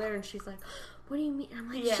doesn't want her there and she's like, what do you mean? I'm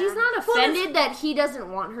like, Yeah. she's not Well, offended that he doesn't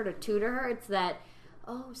want her to tutor her. It's that,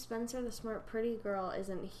 oh, Spencer, the smart, pretty girl,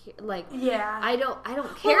 isn't here. Like, Yeah. I don't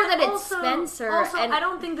care Well, that it's also- Spencer. Also, and I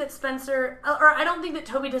don't think that Spencer... Or I don't think that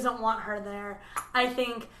Toby doesn't want her there. I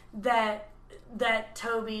think that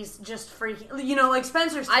Toby's just freaking... You know, like,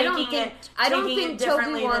 Spencer's taking I don't think Toby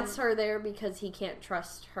differently wants than... her there because he can't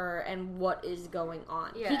trust her and what is going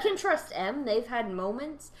on. Yeah. He can trust Em. They've had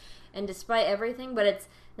moments, and despite everything, but it's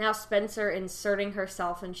now Spencer inserting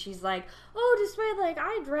herself, and she's like, oh, despite, like,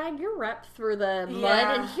 I dragged your rep through the mud,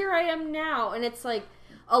 Yeah. and here I am now. And it's like,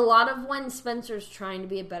 a lot of when Spencer's trying to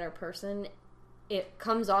be a better person, it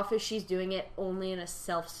comes off as she's doing it only in a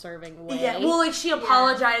self-serving way. Yeah, well, like, she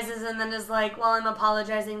apologizes and then is like, well, I'm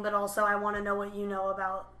apologizing, but also I want to know what you know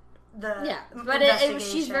about the but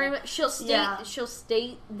she's very much she'll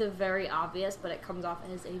state the very obvious, but it comes off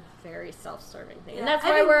as a very self-serving thing, and that's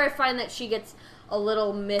where I find that she gets a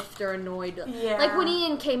little miffed or annoyed. Yeah. Like when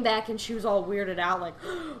Ian came back and she was all weirded out, like,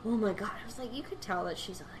 oh my god. I was like, you could tell that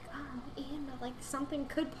she's like, oh, Ian, like something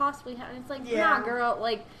could possibly happen. It's like, nah, girl,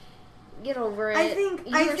 like, get over it. I think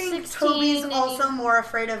You're 16 Toby's and also more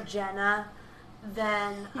afraid of Jenna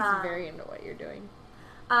then He's very into what you're doing.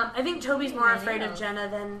 I think Toby's more I afraid of know. Jenna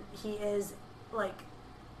than he is, like,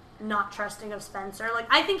 not trusting of Spencer. Like,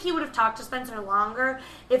 I think he would have talked to Spencer longer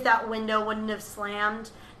if that window wouldn't have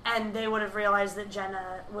slammed and they would have realized that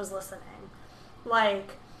Jenna was listening.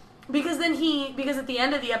 Like, because at the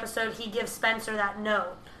end of the episode, he gives Spencer that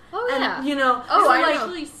note. Oh, And, yeah. you know, Oh, so, I like, know.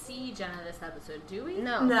 actually see Jenna this episode, do we?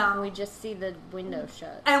 No. No. We just see the window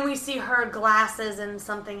shut. and we see her glasses and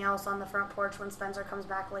something else on the front porch when Spencer comes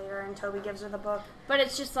back later and Toby gives her the book. But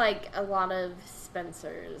it's just like a lot of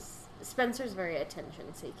Spencer's very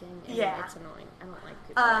attention seeking. And Yeah. it's annoying. I don't like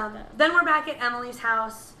people like that. Then we're back at Emily's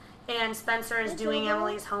house, and Spencer is doing Hello.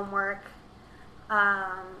 Emily's homework.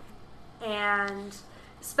 And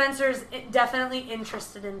Spencer's definitely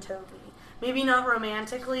interested in Toby. Maybe not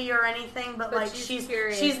romantically or anything, but like she's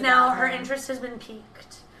curious she's now about her him. interest has been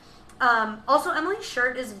piqued. Also, Emily's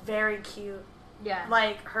shirt is very cute. Yeah.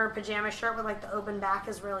 Like her pajama shirt with like the open back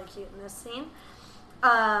is really cute in this scene.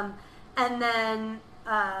 And then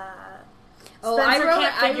Spencer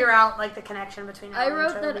can't figure out like the connection between I Emily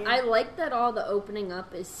wrote and Toby. that I like that all the opening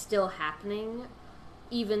up is still happening,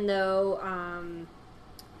 even though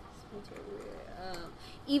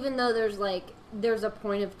there's a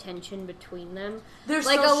point of tension between them. They're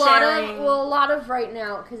Like still sharing. a lot of right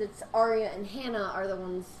now, because it's Arya and Hannah are the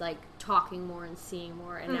ones like talking more and seeing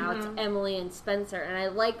more, and now it's Emily and Spencer, and I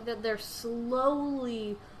like that they're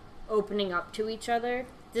slowly opening up to each other.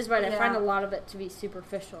 Despite I find a lot of it to be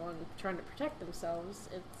superficial and trying to protect themselves.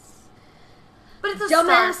 It's But it's a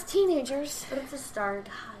dumbass start. teenagers. But it's a start.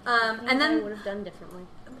 And And I then would have done differently.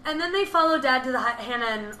 they follow Dad to the Hannah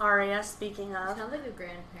and Arya. Speaking of, Sounds like a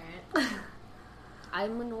grandparent.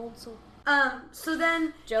 I'm an old soul. so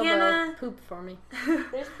then Jobo Hannah, pooped for me.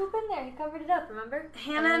 There's poop in there. He covered it up, remember?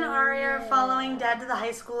 Hannah and Arya are following Dad to the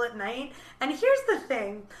high school at night. And here's the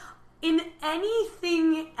thing: in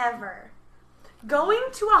anything ever, going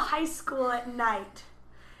to a high school at night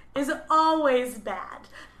is always bad.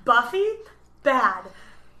 Buffy, bad.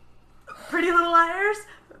 Pretty Little Liars,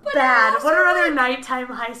 bad. also, What are other like, nighttime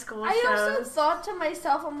high school I also shows? thought to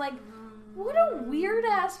myself, I'm like, what a weird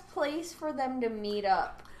ass place for them to meet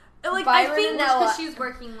up. Like, Byron I think and Just Ella. because she's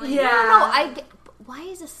working late. Yeah. I get, why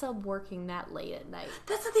is a sub working that late at night?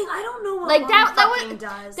 That's the thing. I don't know what Like, Mom that fucking was-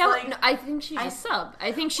 does. That like, no, I think she's a sub.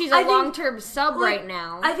 I think she's a I think- long-term sub like, right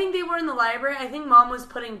now. I think they were in the library. I think Mom was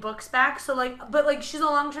putting books back. So but she's a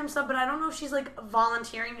long-term sub. But I don't know if she's like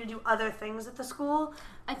volunteering to do other things at the school.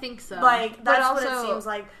 I think so. Like But that's what it also- seems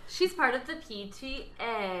like. She's part of the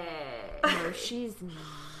PTA. no, she's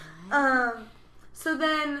not. So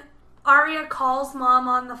then Arya calls Mom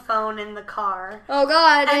on the phone in the car. Oh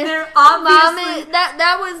God! And they're Mom, obviously-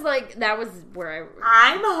 that was where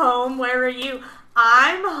I. I'm home. Where are you?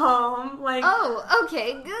 I'm home. Like, Oh,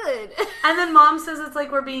 okay, good. and then Mom says it's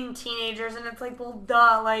like we're being teenagers, and it's like, well,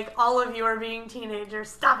 duh. Like all of you are being teenagers.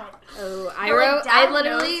 Stop it. Oh, But, like, I Dad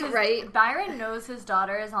literally knows his- write. Byron knows his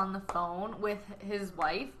daughter is on the phone with his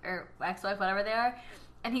wife or ex-wife, whatever they are,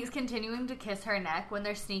 and he's continuing to kiss her neck when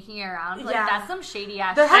they're sneaking around. Like Yeah. that's some shady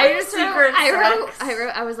ass. They're shit. having I just secret sex.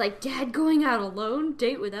 I was like, Dad going out alone,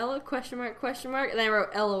 date with Ella, question mark, and I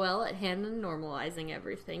wrote LOL at Hannah normalizing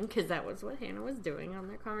everything, because that was what Hannah was doing on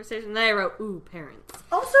their conversation. Then I wrote, ooh, parents.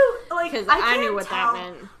 Also, like, 'Cause I I knew can't what tell,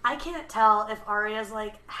 that meant. I can't tell if Arya's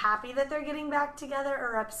like happy that they're getting back together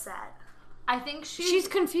or upset. I think She's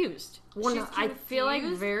confused. She's I feel like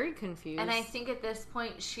confused, very confused. and I think at this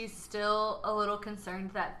point she's still a little concerned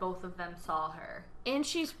that both of them saw her. And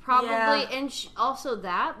she's probably, Yeah. and also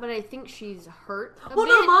that, but I think she's hurt a Well,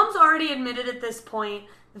 bit. no, Mom's already admitted at this point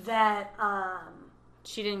that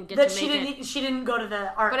She didn't get that to she make it. didn't go to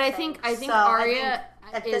the art. But I thing. think So Arya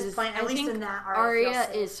at is, this point, at I least think in that Arya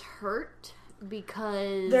feels is hurt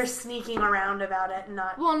because they're sneaking around about it, and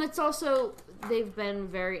not. well, and it's also they've been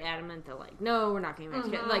very adamant that like, no, we're not getting back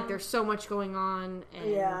together. Like, there's so much going on,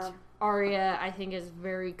 and Yeah. Arya, I think, is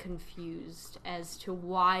very confused as to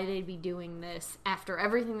why they'd be doing this after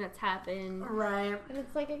everything that's happened. Right. And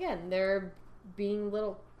it's like, again, they're being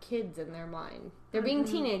little kids in their mind. They're being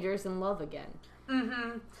teenagers in love again.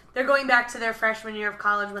 Mm-hmm. They're going back to their freshman year of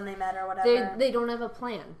college when they met or whatever. They don't have a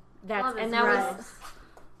plan. That's Love is and that right. was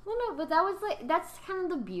well, no, but that was like that's kind of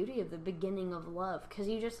the beauty of the beginning of love, because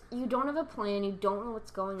you don't have a plan, you don't know what's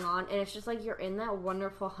going on, and it's just like you're in that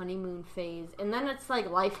wonderful honeymoon phase, and then it's like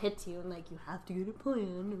life hits you and like you have to get a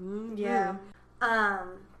plan. Yeah.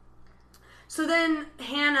 So then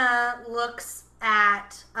Hannah looks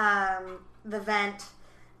at the vent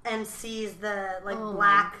and sees the like Oh my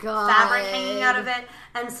black God. fabric hanging out of it,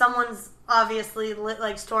 and someone's obviously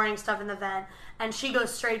like storing stuff in the vent, and she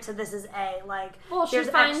goes straight to this is A. Like, Well, she here's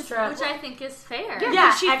finds- extra. Which I think is fair. Yeah,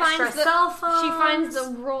 but she extra finds the cell phones. She finds the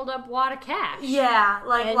rolled up wad of cash. Yeah,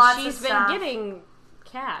 like and lots she's of been stuff. getting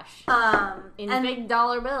cash in and big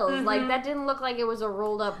dollar bills. Mhm. Like that didn't look like it was a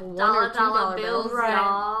rolled up $1 or Dollar $2 bills, bills, Right.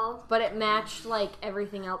 y'all. but it matched like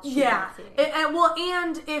everything else. She yeah, was seeing. well,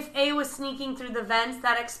 and if A was sneaking through the vents,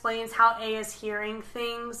 that explains how A is hearing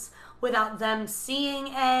things without them seeing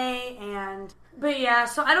A. But yeah,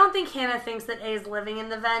 so I don't think Hannah thinks that A is living in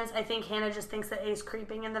the vents. I think Hannah just thinks that A is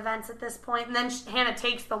creeping in the vents at this point. And then Hannah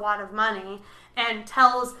takes the wad of money and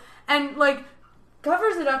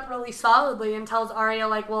covers it up really solidly and tells Arya,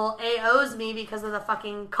 like, well, A owes me because of the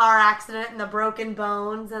fucking car accident and the broken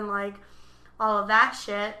bones and, like, all of that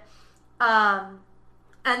shit.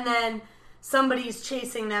 And then somebody's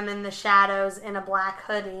chasing them in the shadows in a black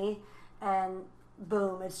hoodie, and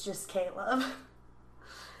boom, it's just Caleb.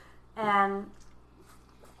 And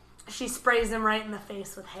she sprays him right in the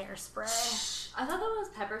face with hairspray. I thought that was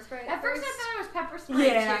pepper spray. At first I thought it was pepper spray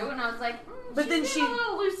Yeah. too, and I was like, But then she's she- being a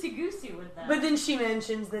little loosey goosey with that. But then she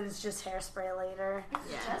mentions that it's just hairspray later.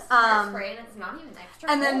 Yeah. just Um, hairspray, and it's not even extra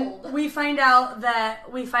And then cold. we find out that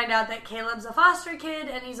Caleb's a foster kid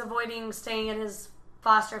and he's avoiding staying at his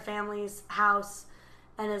foster family's house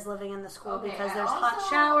and is living in the school because there's hot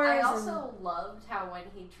showers. I and- also loved how when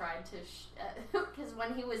he tried to, because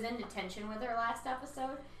when he was in detention with her last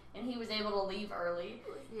episode, and he was able to leave early,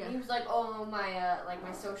 Yeah. he was like, "Oh my,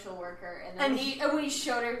 my social worker," and then And when he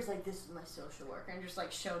showed her, he was like, "This is my social worker," and just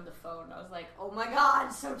like showed the phone. I was like, "Oh my god,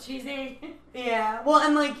 so cheesy." Yeah, well,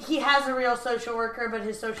 and like he has a real social worker, but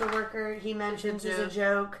his social worker he mentions is a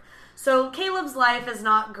joke. So Caleb's life is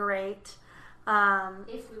not great.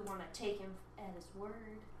 If we want to take him at his word,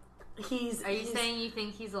 Are you saying you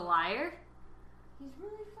think he's a liar? he's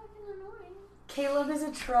really fucking annoying. Caleb is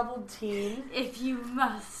a troubled teen? If you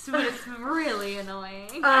must, but it's really annoying.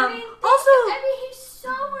 He's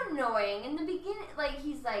so annoying in the beginning. Like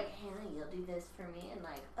he's like, "Hannah, you'll do this for me," and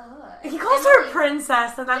like, ugh. He calls her a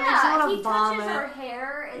princess, and that makes me Yeah, want he to touches vomit. her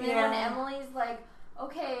hair, and then when Yeah. Emily's like,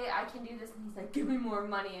 "Okay, I can do this," and he's like, "Give me more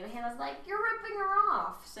money," and Hannah's like, "You're ripping her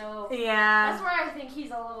off." So Yeah. that's where I think he's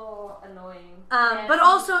a little annoying. But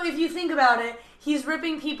also, if you think about it, he's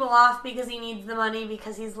ripping people off because he needs the money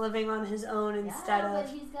because he's living on his own instead but of.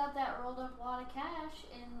 he's got that rolled up wad of cash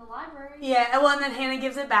in the library. Yeah, well, and then Hannah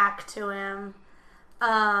gives it back to him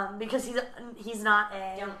because he's not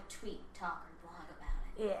A. Don't tweet, talk, or blog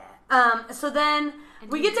about it. Yeah. So then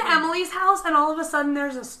we get to Emily's house, and all of a sudden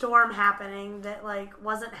there's a storm happening that like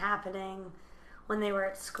wasn't happening when they were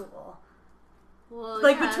at school. Well,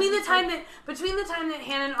 Like yeah, between the it's time that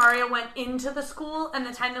Hannah and Arya went into the school and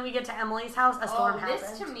the time that we get to Emily's house, a storm happened.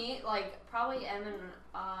 This to me, like probably Em and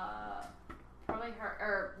probably her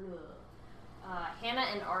or Hannah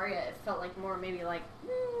and Arya. It felt like more maybe like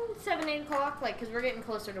 7, 8 o'clock, like because we're getting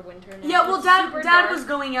closer to winter now. Yeah, well, It's Dad super dark, was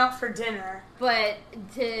going out for dinner. but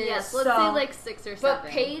Yes, let's So- say like 6 or 7. But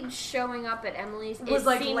Paige showing up at Emily's Was it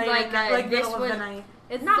like seemed late like at night, like this middle was of the night.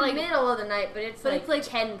 It's not like middle of the night, but it's But like it's like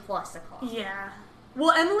 10+ o'clock. Yeah.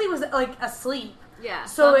 Well, Emily was like asleep. yeah.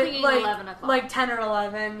 So I'm it thinking like 11 o'clock. like 10 or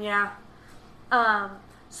 11, yeah.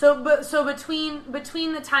 So between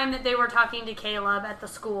the time that they were talking to Caleb at the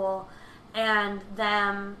school and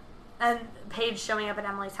them and Paige showing up at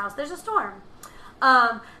Emily's house, there's a storm.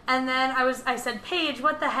 And then I said, "Paige,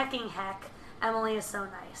 what the hecking heck? Emily is so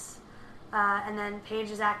nice." And then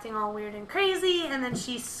Paige is acting all weird and crazy, and then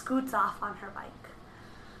she scoots off on her bike.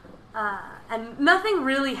 And nothing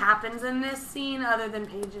really happens in this scene other than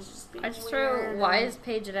Paige is just being I just weird. wrote, why is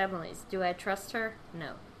Paige at Emily's? Do I trust her?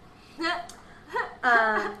 No.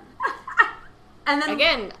 And then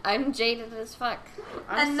Again, I'm jaded as fuck.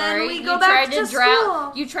 I'm And then sorry. we You go back tried to drown.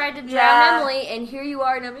 school. You tried to drown Yeah. Emily, and here you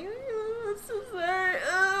are, and I'm like, "Oh, I'm so sorry.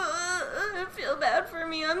 I feel bad for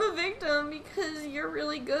me. I'm a victim because you're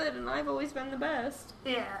really good, and I've always been the best."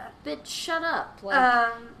 yeah. Bitch, shut up.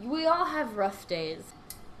 Like, we all have rough days.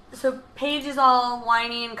 So Paige is all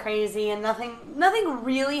whiny and crazy, and nothing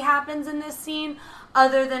really happens in this scene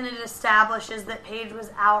other than it establishes that Paige was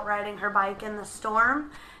out riding her bike in the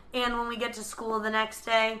storm. And when we get to school the next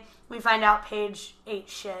day, we find out Paige ate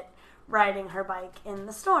shit riding her bike in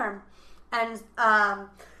the storm. And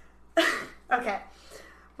okay,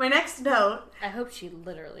 my next note. I hope she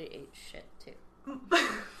literally ate shit too.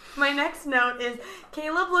 My next note is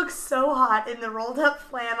Caleb looks so hot in the rolled up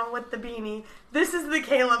flannel with the beanie. This is the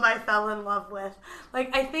Caleb I fell in love with.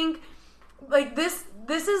 Like, I think like this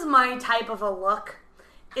is my type of a look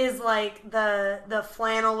is like the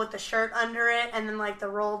flannel with the shirt under it, and then like the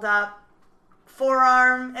rolled up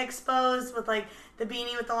forearm exposed with like the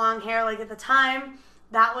beanie with the long hair. Like at the time,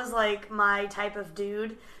 that was like my type of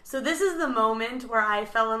dude. So this is the moment where I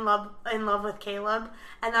fell in love with Caleb,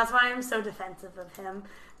 and that's why I'm so defensive of him,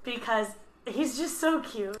 because he's just so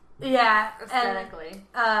cute. Yeah, Aesthetically.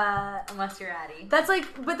 Unless you're Addie. That's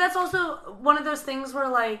like, but that's also one of those things where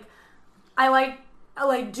like, I like,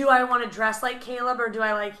 do I want to dress like Caleb, or do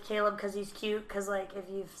I like Caleb because he's cute? Because like, if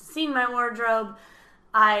you've seen my wardrobe,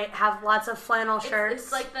 I have lots of flannel shirts.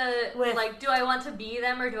 It's like do I want to be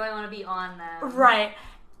them or do I want to be on them? Right.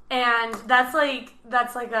 And that's like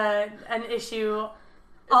an issue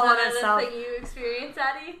all in itself. Is that a thing you experience,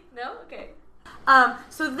 Addie? No? Okay.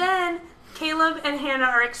 So then Caleb and Hannah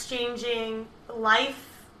are exchanging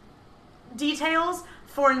life details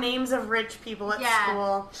for names of rich people at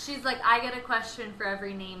school. She's like, I get a question for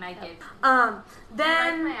every name I give.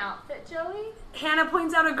 Then you like my outfit, Joey? Hannah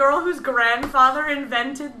points out a girl whose grandfather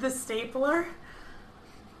invented the stapler.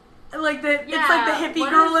 Like it's like the hippie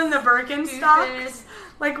girl in the Birkenstocks.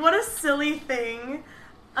 Like, what a silly thing.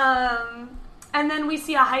 And then we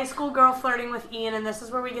see a high school girl flirting with Ian, and this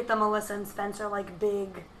is where we get the Melissa and Spencer, like,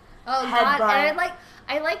 big headbutt. God. And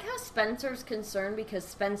I like how Spencer's concerned, because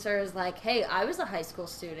Spencer is like, hey, I was a high school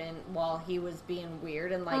student while he was being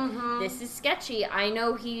weird, and like, this is sketchy. I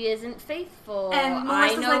know he isn't faithful. And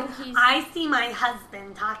Melissa's I see my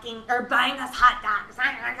husband talking, or buying us hot dogs.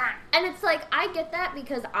 And it's like, I get that,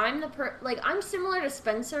 because I'm I'm similar to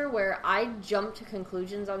Spencer, where I jump to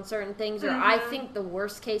conclusions on certain things, or I think the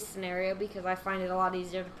worst case scenario, because I find it a lot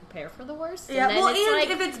easier to prepare for the worst. Yeah,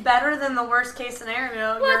 and if it's better than the worst case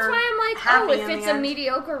scenario, that's why I'm like, if it's a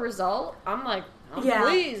mediocre result, I'm like, I'm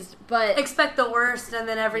pleased. But expect the worst, and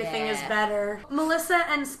then everything is better. Melissa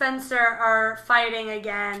and Spencer are fighting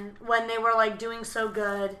again when they were like doing so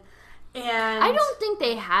good. And I don't think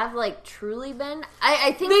they have, like, truly been.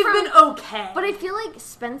 I think they've been okay. But I feel like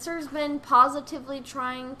Spencer's been positively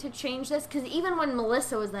trying to change this, because even when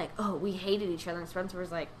Melissa was like, oh, we hated each other, and Spencer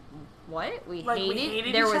was like, what? We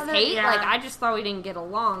hated? There was hate? Yeah. Like, I just thought we didn't get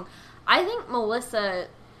along. I think Melissa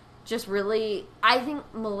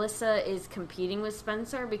is competing with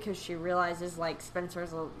Spencer because she realizes, like,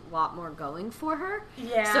 Spencer's a lot more going for her.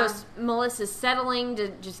 Yeah. So Melissa's settling to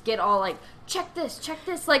just get all, like, check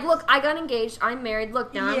this. Like, look, I got engaged. I'm married.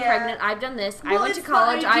 Look, now I'm pregnant. I've done this. I went to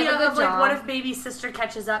college. I have a good job. Like, what if baby sister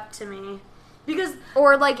catches up to me? Because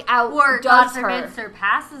or like outdoes her,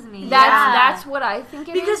 surpasses me. That's what I think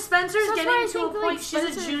it because is. Spencer's getting to a point. Like,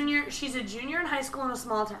 she's a junior in high school in a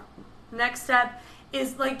small town. Next step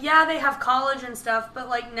is like, they have college and stuff, but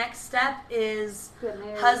like next step is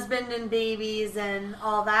husband and babies and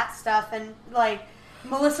all that stuff, and like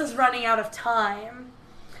Melissa's running out of time.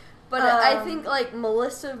 But I think like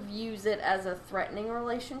Melissa views it as a threatening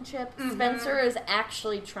relationship. Mm-hmm. Spencer is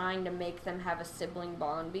actually trying to make them have a sibling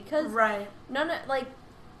bond, because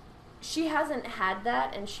she hasn't had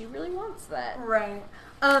that, and she really wants that. Right.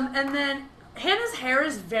 And then Hannah's hair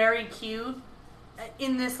is very cute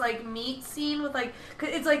in this like meet scene with like,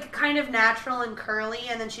 it's like kind of natural and curly,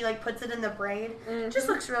 and then she like puts it in the braid. Mm-hmm. Just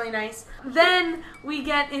looks really nice. Then we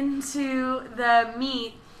get into the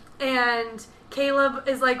meet, and Caleb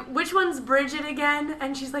is like, which one's Bridget again?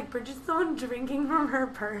 And she's like, Bridget's the one drinking from her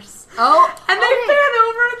purse. Oh. And they pan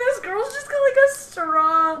over, and this girl's just got like a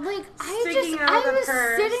straw sticking out of the purse. I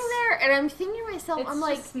was sitting there, and I'm thinking to myself, I'm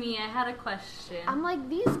like, just me. I had a question. I'm like,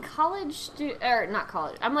 these I'm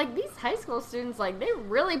like, these high school students, like, they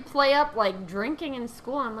really play up, like, drinking in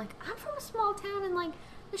school. I'm like, I'm from a small town, and, like,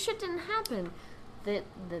 this shit didn't happen. The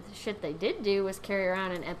shit they did do was carry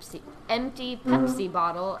around an empty Pepsi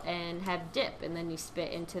bottle and have dip, and then you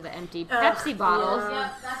spit into the empty Pepsi bottle.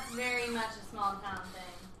 Yep, that's very much a small town thing.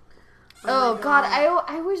 Oh God, I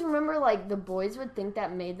always remember, like, the boys would think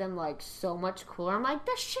that made them, like, so much cooler. I'm like,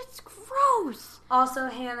 this shit's gross. Also,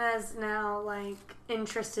 Hannah's now, like,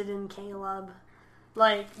 interested in Caleb,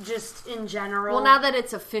 like, just in general. Well, now that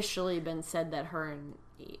it's officially been said that her and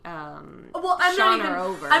I'm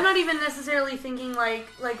not even necessarily thinking like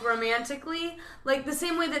romantically, like the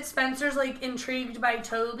same way that Spencer's like intrigued by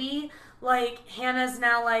Toby, like Hannah's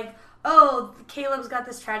now like, oh, Caleb's got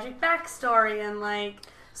this tragic backstory, and like,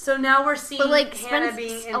 so now we're seeing Hannah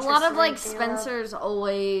being interested. A lot of like in Spencer's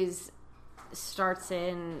always starts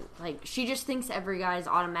in like, she just thinks every guy is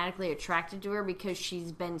automatically attracted to her because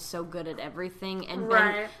she's been so good at everything, and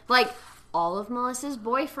been like, all of Melissa's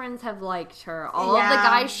boyfriends have liked her. All of the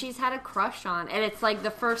guys she's had a crush on. And it's like the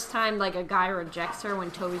first time like a guy rejects her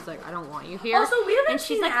when Toby's like, I don't want you here. Also, we haven't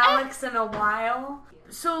seen Alex in a while.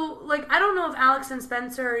 So, like, I don't know if Alex and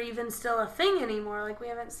Spencer are even still a thing anymore. Like, we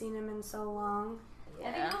haven't seen him in so long.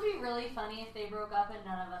 I think it would be really funny if they broke up and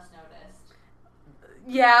none of us noticed.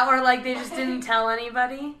 Yeah, or, like, they just didn't tell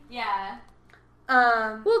anybody. Yeah.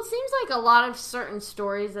 Well, it seems like a lot of certain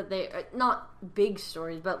stories that they, not big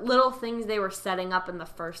stories, but little things they were setting up in the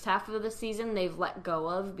first half of the season, they've let go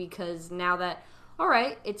of because now that, all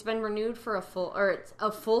right, it's been renewed for it's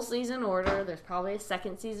a full season order. There's probably a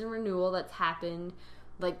second season renewal that's happened.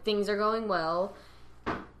 Like, things are going well.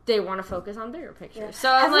 They want to focus on bigger pictures. Yeah.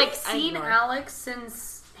 So I'm Have like, we seen Alex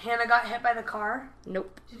since Hannah got hit by the car?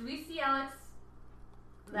 Nope. Did we see Alex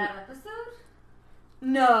that episode?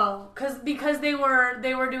 No, because they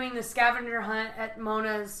were doing the scavenger hunt at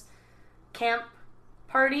Mona's camp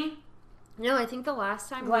party. No, I think the last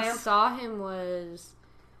time we saw him was,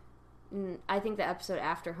 I think the episode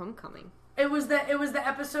after Homecoming. It was the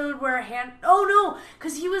episode where Oh no,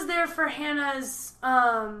 because he was there for Hannah's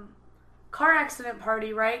car accident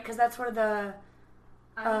party, right? Because that's where the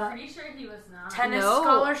I'm pretty sure he was not. tennis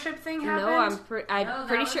scholarship thing happened. No, I'm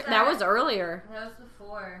pretty sure that was earlier. That was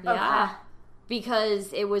before. Yeah. Okay.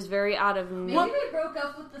 Because it was very out of... Maybe they broke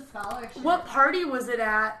up with the scholarship. What party was it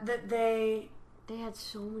at that they... They had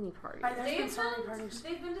so many parties.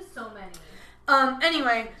 They've been to so many.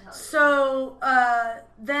 Anyway, so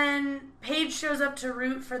then Paige shows up to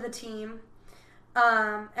root for the team.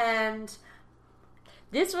 And...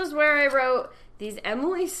 This was where I wrote, these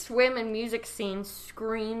Emily swim and music scenes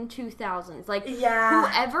scream 2000s. Like,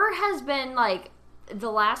 whoever has been, like, the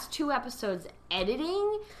last 2 episodes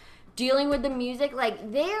editing... Dealing with the music,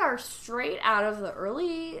 like, they are straight out of the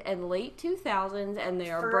early and late 2000s, and they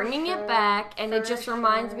are bringing it back, and it just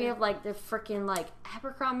reminds me of, like, the freaking, like,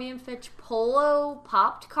 Abercrombie & Fitch polo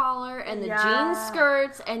popped collar, and the jean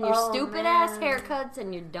skirts, and your stupid-ass haircuts,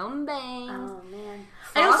 and your dumb bangs. Oh, man.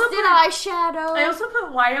 Frosted eyeshadow. I also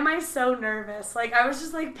put, why am I so nervous? Like, I was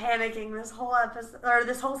just, like, panicking this whole episode, or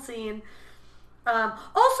this whole scene.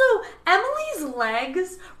 Also, Emily's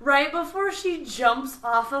legs, right before she jumps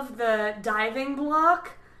off of the diving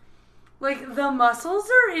block, like, the muscles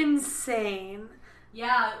are insane.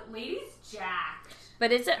 Yeah, lady's jacked.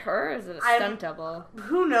 But is it her or is it a stunt double?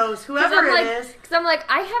 Who knows? Whoever it is. Because I'm like,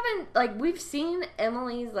 I haven't, like, we've seen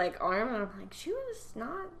Emily's, like, arm, and I'm like, she was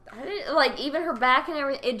not, I didn't, like, even her back and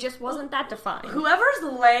everything, it just wasn't that defined. Whoever's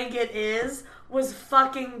leg it is was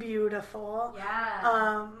fucking beautiful.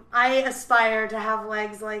 Yeah. I aspire to have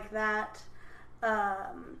legs like that.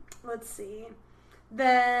 Let's see.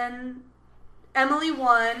 Then Emily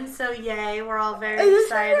won, so yay, we're all very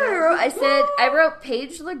excited. I wrote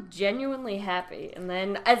Paige looked genuinely happy, and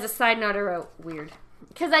then as a side note I wrote weird.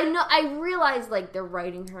 Because I realized, like, they're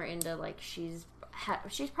writing her into, like, she's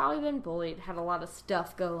probably been bullied, had a lot of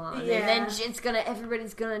stuff go on, yeah. and then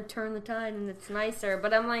everybody's gonna turn the tide and it's nicer,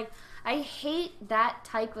 but I'm like, I hate that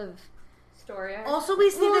type of story. Also, we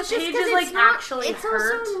see that Paige is, like, actually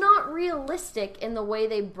hurt. It's also not realistic in the way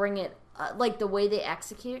they bring it, like, the way they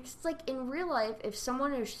execute it. 'Cause it's like, in real life, if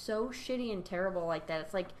someone is so shitty and terrible like that,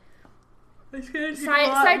 it's like, change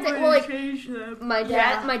them. My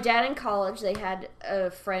dad in college, they had a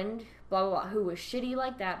friend, blah, blah, blah, who was shitty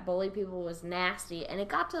like that, bullied people, was nasty, and it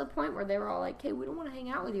got to the point where they were all like, hey, we don't want to hang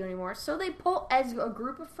out with you anymore. So they as a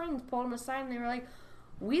group of friends, pulled him aside, and they were like,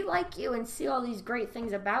 we like you and see all these great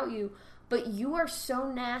things about you, but you are so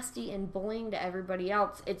nasty and bullying to everybody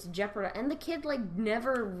else, it's jeopardized. And the kid, like,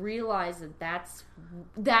 never realized that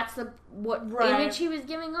that's image he was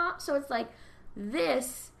giving off. So it's like,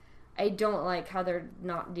 I don't like how they're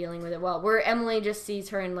not dealing with it well. Where Emily just sees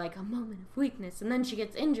her in, like, a moment of weakness, and then she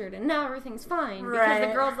gets injured, and now everything's fine. Because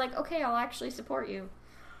the girl's like, okay, I'll actually support you.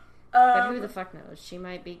 But who the fuck knows? She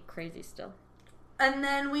might be crazy still. And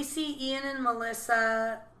then we see Ian and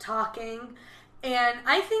Melissa talking, and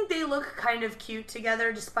I think they look kind of cute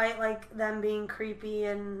together, despite, like, them being creepy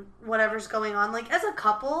and whatever's going on. Like, as a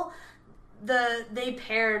couple, they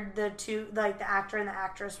paired the two, like, the actor and the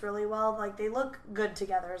actress really well. Like, they look good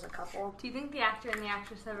together as a couple. Do you think the actor and the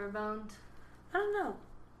actress ever boned? I don't know.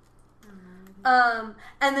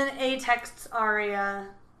 And then A texts Aria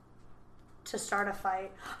to start a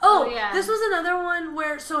fight. Oh, yeah. This was another one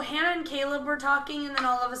where, so Hannah and Caleb were talking, and then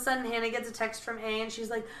all of a sudden Hannah gets a text from A, and she's,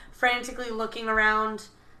 like, frantically looking around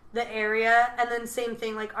the area, and then same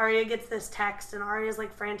thing, like, Aria gets this text, and Aria's,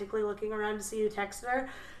 like, frantically looking around to see who texted her.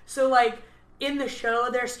 So, like, in the show,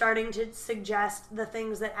 they're starting to suggest the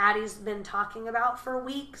things that Addie's been talking about for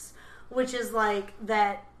weeks, which is, like,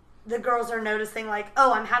 that the girls are noticing, like,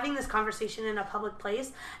 oh, I'm having this conversation in a public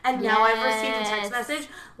place, and now I've received a text message.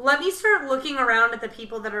 Let me start looking around at the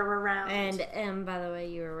people that are around. And by the way,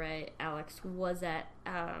 you were right. Alex was at,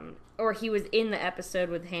 or he was in the episode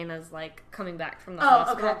with Hannah's, like, coming back from the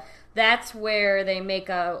hospital. Okay. That's where they make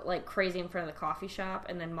a, like, crazy in front of the coffee shop,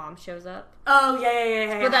 and then Mom shows up. Oh,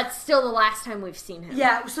 yeah. But that's still the last time we've seen him.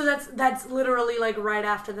 Yeah, so that's literally, like, right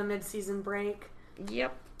after the mid-season break.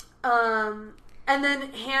 Yep. And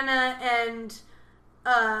then Hannah and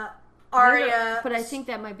Arya... But I think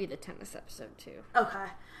that might be the tennis episode, too. Okay.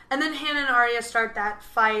 And then Hannah and Arya start that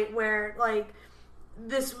fight where, like,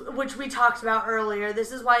 this, which we talked about earlier,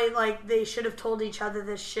 this is why, like, they should have told each other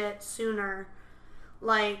this shit sooner.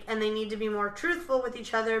 Like, and they need to be more truthful with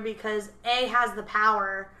each other because A has the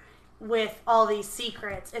power with all these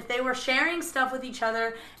secrets. If they were sharing stuff with each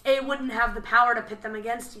other, A wouldn't have the power to pit them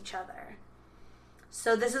against each other.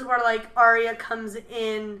 So this is where, like, Arya comes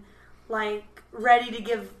in, like, ready to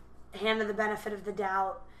give Hannah the benefit of the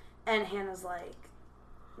doubt. And Hannah's like,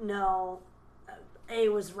 no, A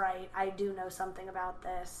was right. I do know something about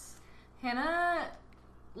this. Hannah,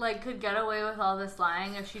 like, could get away with all this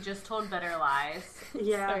lying if she just told better lies.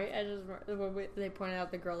 Yeah. Sorry, I just wrote, they pointed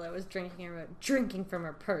out the girl that was drinking from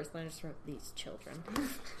her purse, and I just wrote, these children.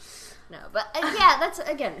 No, but yeah, that's,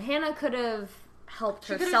 again, Hannah could have helped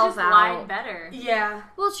She herself could have just out. lied better. Yeah.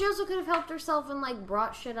 Well, she also could have helped herself and, like,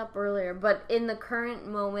 brought shit up earlier. But in the current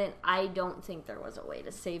moment, I don't think there was a way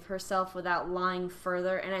to save herself without lying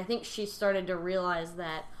further. And I think she started to realize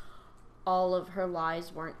that all of her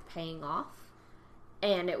lies weren't paying off.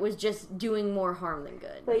 And it was just doing more harm than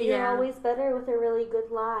good. But you're Yeah. always better with a really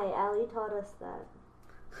good lie. Allie taught us that.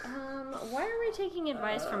 Why are we taking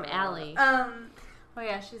advice from Allie? Oh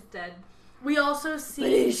yeah, she's dead. We also But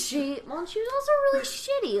see... is she? Well, she was also really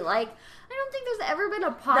shitty. Like, I don't think there's ever been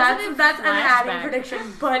a positive That's an adding flashback.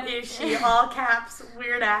 prediction, but is she? All caps,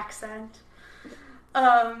 weird accent.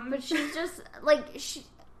 But she's just, like, she...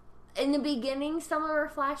 In the beginning, some of her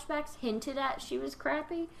flashbacks hinted at she was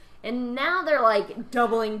crappy. And now they're, like,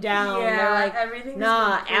 doubling down. Yeah, They're like, everything's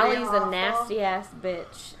nah, been pretty Allie's awful. a nasty-ass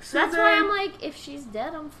bitch. So That's why then- I'm like, if she's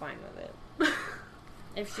dead, I'm fine with it.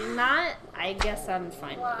 If she's not, I guess I'm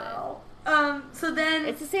fine Wow. So then... with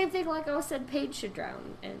it. It's the same thing like I said Paige should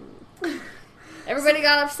drown. And everybody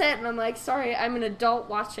got upset, and I'm like, sorry, I'm an adult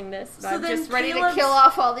watching this. And So I'm then just ready to Caleb's- kill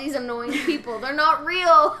off all these annoying people. They're not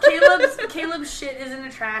real. Caleb's shit is in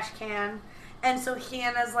a trash can. And so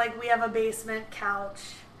Hannah's like, we have a basement couch.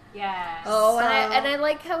 Yeah. Oh, So- and I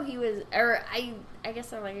like how he was, or I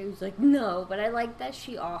guess I like he was like, no, but I like that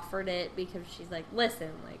she offered it because she's like,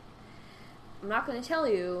 listen, like, I'm not going to tell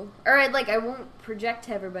you, or I won't project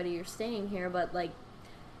to everybody you're staying here, but like,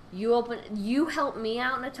 you help me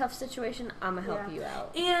out in a tough situation, I'm gonna help Yeah. you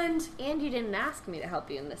out. And And you didn't ask me to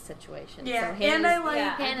help you in this situation. Yeah, so and I Hannah's, like-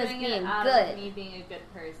 yeah, Hannah's I'm doing being it out good. of me being a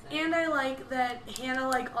good person. And I like that Hannah,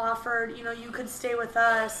 like, offered, you know, you could stay with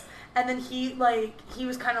us. And then he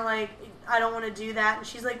was kind of like, I don't want to do that. And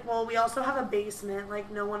she's like, well, we also have a basement.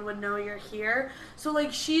 Like, no one would know you're here. So,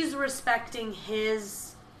 like, she's respecting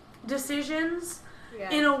his decisions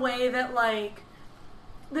yeah. in a way that, like,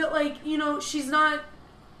 you know, she's not,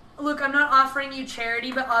 look, I'm not offering you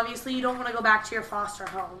charity, but obviously you don't want to go back to your foster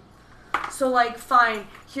home. So, like, fine,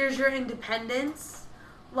 here's your independence.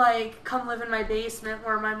 Like, come live in my basement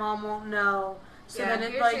where my mom won't know. So yeah, then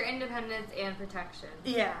it, here's like, your independence and protection.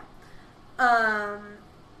 yeah.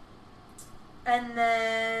 And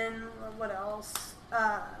then, what else?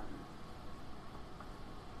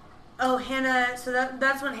 Hannah, so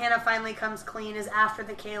that's when Hannah finally comes clean, is after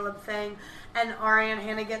the Caleb thing, and Arya and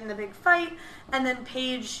Hannah get in the big fight, and then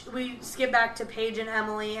Paige, we skip back to Paige and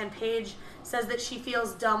Emily, and Paige says that she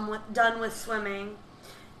feels done with swimming,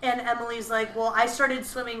 and Emily's like, well, I started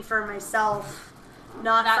swimming for myself,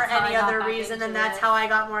 not That's for how any I got other back reason, and into that's it. how I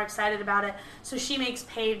got more excited about it. So she makes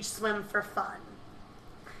Paige swim for fun.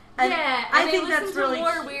 And yeah, I and think they that's listen really to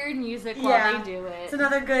more weird music while Yeah. they do it. It's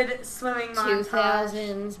another good swimming montage.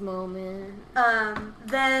 2000s moment.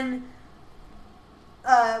 Then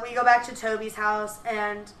we go back to Toby's house,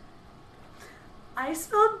 and I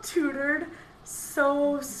spelled tutored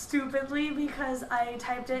so stupidly because I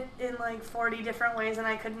typed it in like 40 different ways and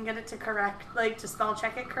I couldn't get it to spell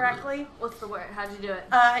check it correctly. What's the word? How'd you do it?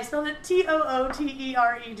 I spelled it Tootered,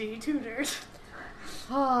 tutored.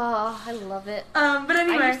 Oh, I love it. But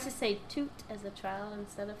anyway. I used to say toot as a child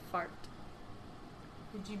instead of fart.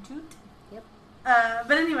 Did you toot?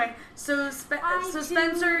 But anyway, so I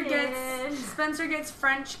Spencer tooted. gets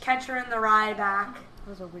French Catcher in the Rye back. I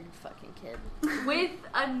was a weird fucking kid. With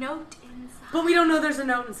a note inside. But we don't know there's a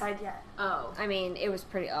note inside yet. Oh. I mean, it was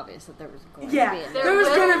pretty obvious that there was going to Yeah, be a note. there was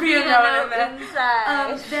going to be a note in there.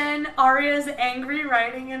 inside. Then Arya's angry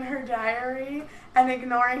writing in her diary and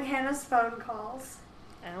ignoring Hannah's phone calls.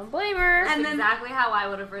 I don't blame her. And That's then exactly how I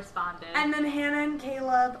would have responded. And then Hannah and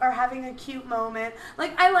Caleb are having a cute moment.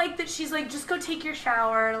 Like, I like that she's like, just go take your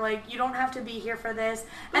shower. Like, you don't have to be here for this.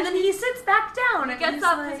 And then he sits back down he and gets he's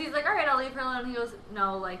up like, because he's like, all right, I'll leave her alone. He goes,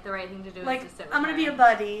 no, like, the right thing to do like, is to sit with I'm going her. to be a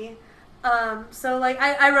buddy. So, like,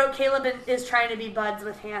 I wrote Caleb is trying to be buds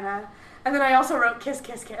with Hannah. And then I also wrote kiss,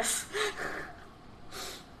 kiss, kiss.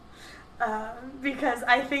 Because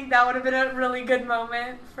I think that would have been a really good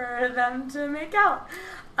moment for them to make out.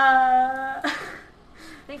 I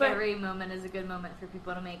think but- every moment is a good moment for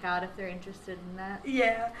people to make out if they're interested in that.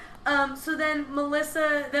 Yeah. So then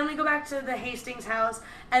then we go back to the Hastings house,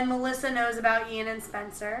 and Melissa knows about Ian and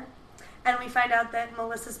Spencer. And we find out that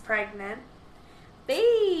Melissa's pregnant.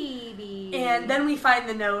 Baby. And then we find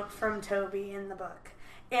the note from Toby in the book.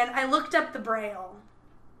 And I looked up the Braille,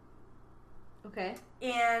 Okay.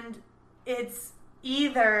 and it's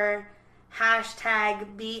either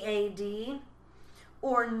 #BAD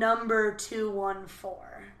or number 214.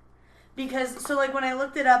 Because, so like when I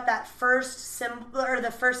looked it up, that first symbol, or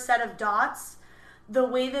the first set of dots, the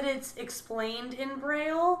way that it's explained in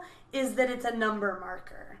Braille is that it's a number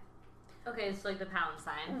marker. Okay, it's like the pound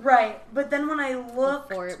sign. Right. But then when I looked...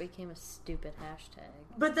 Before it became a stupid hashtag.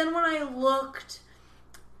 But then when I looked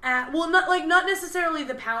at... Well, not necessarily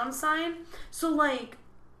the pound sign. So like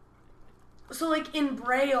in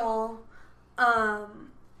Braille...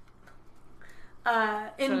 That's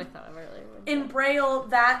what I thought of earlier. In Braille,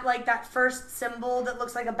 that first symbol that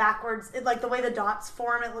looks like a backwards, like the way the dots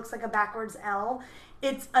form, it looks like a backwards L.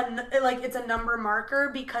 It's a number marker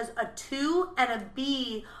because a 2 and a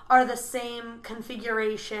B are the same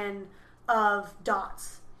configuration of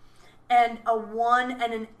dots. And a 1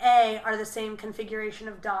 and an A are the same configuration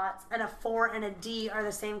of dots. And a 4 and a D are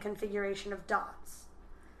the same configuration of dots.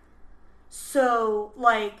 So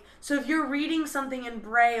if you're reading something in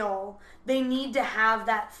Braille, they need to have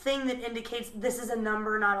that thing that indicates this is a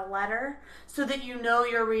number, not a letter, so that you know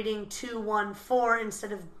you're reading 214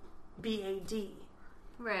 instead of BAD.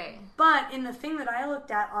 Right. But in the thing that I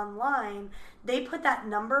looked at online, they put that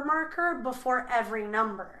number marker before every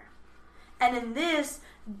number. And in this,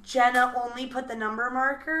 Jenna only put the number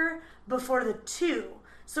marker before the 2.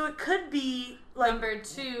 So it could be like number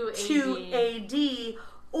 2 AD. 2 AD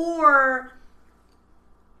or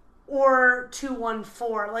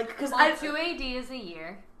 214. Like, because Well, 2 AD is a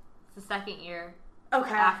year. It's the second year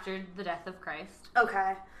okay. after the death of Christ.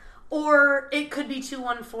 Okay. Or it could be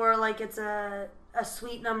 214, like it's a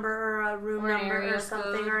suite number or a room Or an number area or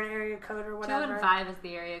something, code. or an area code or 2 whatever. and 5 is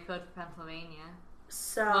the area code for Pennsylvania.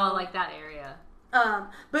 So, Well, like that area.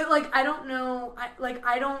 but like I don't know,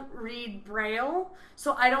 I don't read Braille,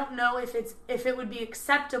 so I don't know if it would be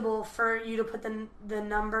acceptable for you to put the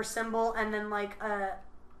number symbol and then like a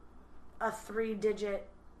 3-digit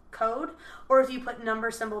code, or if you put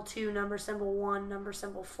number symbol 2, number symbol 1, number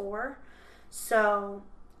symbol 4. So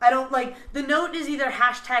I don't like the note is either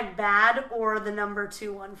 #bad or the number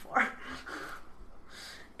 214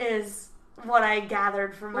 is what I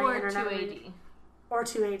gathered from my Or internet 2 reading. AD. Or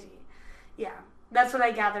 280. Yeah. That's what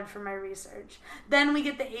I gathered from my research. Then we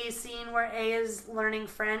get the A scene where A is learning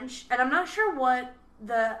French. And I'm not sure what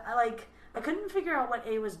I couldn't figure out what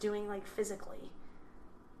A was doing, like, physically.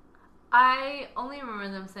 I only remember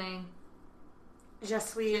them saying, Je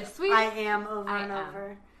suis, Je suis, I am, over I and am.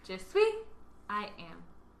 over. Je suis, I am.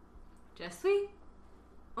 Je suis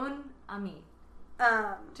un ami.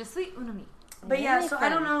 Je suis un ami. But yeah, so I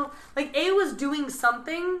don't know. Like, A was doing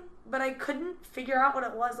something, but I couldn't figure out what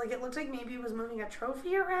it was. Like, it looked like maybe it was moving a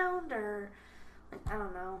trophy around, or like, I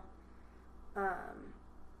don't know.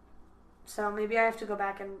 So maybe I have to go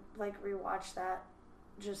back and like rewatch that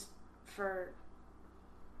just for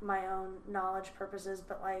my own knowledge purposes.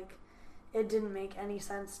 But like, it didn't make any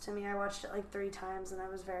sense to me. I watched it like 3 times and I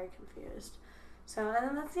was very confused. So, and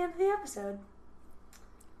then that's the end of the episode.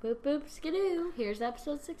 Boop boop skidoo. Here's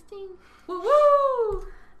episode 16. Woo woo!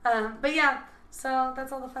 But yeah, so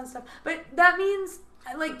that's all the fun stuff. But that means,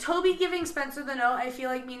 like, Toby giving Spencer the note, I feel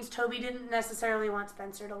like means Toby didn't necessarily want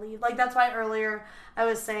Spencer to leave. Like, that's why earlier I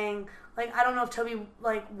was saying, like, I don't know if Toby,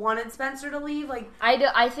 like, wanted Spencer to leave. Like,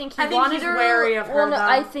 I think he I think wanted he's her. wary of her, Well, no, though.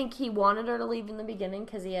 I think he wanted her to leave in the beginning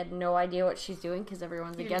because he had no idea what she's doing because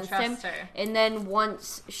everyone's He didn't against him. trust her. And then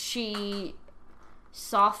once she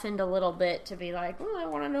softened a little bit to be like, I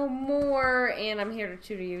want to know more, and I'm here to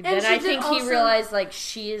tutor you. Then she I did think he also- realized like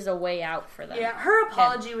she is a way out for them. yeah, her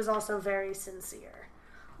apology was also very sincere.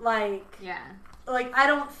 Like, Yeah. like I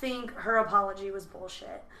don't think her apology was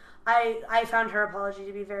bullshit. I found her apology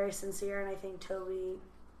to be very sincere, and I think Toby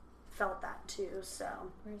felt that too. So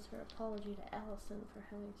Where's her apology to Allison for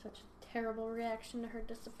having such a terrible reaction to her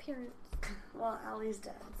disappearance? well, Allie's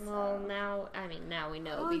dead. So. Well, now we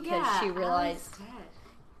know Oh, because yeah, she Allie's realized. dead.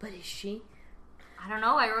 But is she? I don't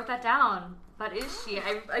know. I wrote that down. But is she?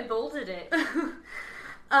 I bolded it.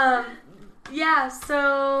 Yeah,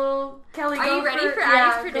 so Kelly, Are go you ready for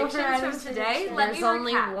Addie's Addie's predictions from today? predictions. Let There's me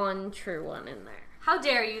only recap. one true one in there. How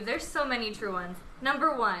dare you? There's so many true ones.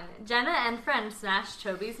 Number 1, Jenna and friend smashed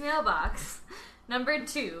Toby's mailbox. Number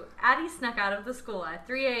 2, Addie snuck out of the school at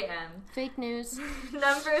 3 a.m. Fake news.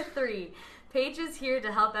 Number 3, Paige is here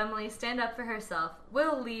to help Emily stand up for herself.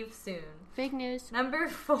 Will leave soon. Fake news. Number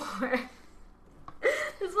 4,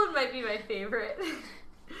 this one might be my favorite.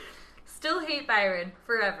 Still hate Byron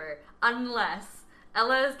forever, unless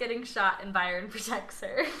Ella is getting shot and Byron protects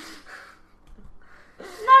her.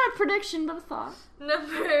 Not a prediction, but a thought.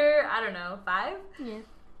 Number, 5, Yeah.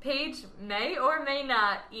 Paige may or may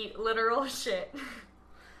not eat literal shit.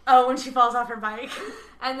 Oh, when she falls off her bike.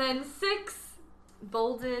 And then 6,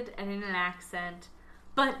 bolded and in an accent.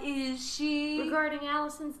 But is she? Regarding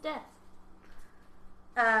Allison's death.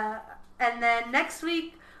 And then next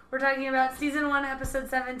week we're talking about season 1, episode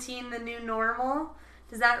 17, The New Normal.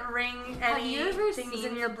 Does that ring Have any you ever things seen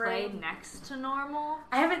in your the play brain? Next to Normal?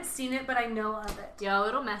 I haven't seen it, but I know of it. Yo,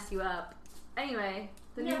 it'll mess you up. Anyway,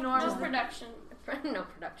 The New Normal. No production. No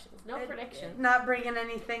productions. No predictions. Not bringing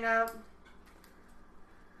anything up.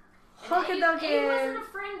 A Hook-a-dokie. wasn't a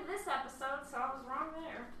friend this episode, so I was wrong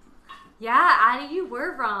there. Yeah, Addie, you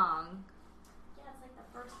were wrong. Yeah, it's like the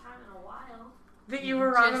first time in a while. That you were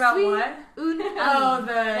wrong Je about suis what? une Oh, amie.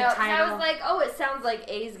 the No, 'cause title. I was like, oh, it sounds like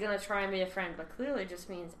A's gonna try and be a friend, but clearly it just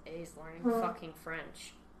means A's learning fucking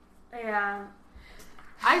French. Yeah.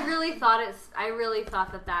 I really thought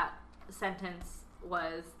that sentence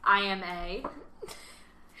was I am A.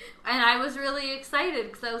 And I was really excited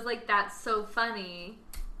because I was like, that's so funny.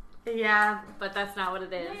 Yeah. But that's not what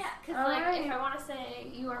it is. Yeah, because Alright. if I want to say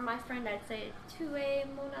you are my friend, I'd say tu es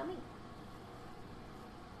mon ami.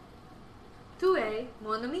 Tu es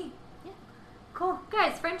mon ami. Cool.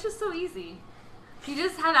 Guys, French is so easy. You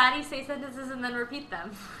just have Addie say sentences and then repeat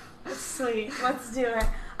them. Sweet. Let's do it.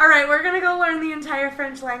 All right, we're going to go learn the entire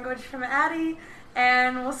French language from Addie,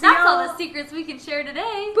 and we'll see That's y'all. all the secrets we can share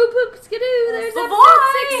today. Boop boop skidoo. There's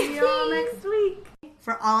Bye-bye. See y'all next week.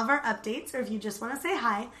 For all of our updates, or if you just want to say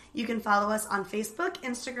hi, you can follow us on Facebook,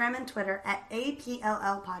 Instagram, and Twitter at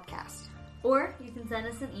APLL Podcast. Or you can send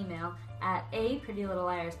us an email at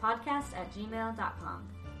aprettylittleliarspodcast@gmail.com.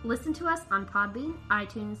 Listen to us on Podbean,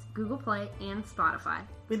 iTunes, Google Play, and Spotify.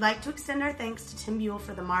 We'd like to extend our thanks to Tim Buell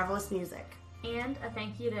for the marvelous music. And a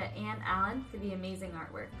thank you to Ann Allen for the amazing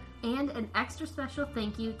artwork. And an extra special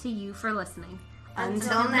thank you to you for listening.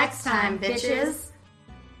 Until next time, bitches.